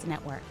Blancos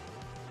Network,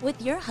 with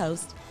your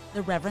host,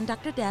 the Reverend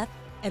Dr. Death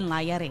and La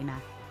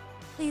Arena.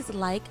 Please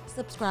like,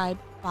 subscribe,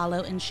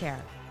 follow, and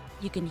share.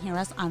 You can hear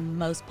us on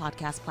most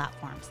podcast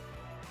platforms.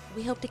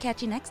 We hope to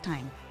catch you next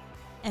time.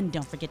 And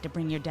don't forget to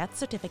bring your death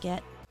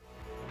certificate.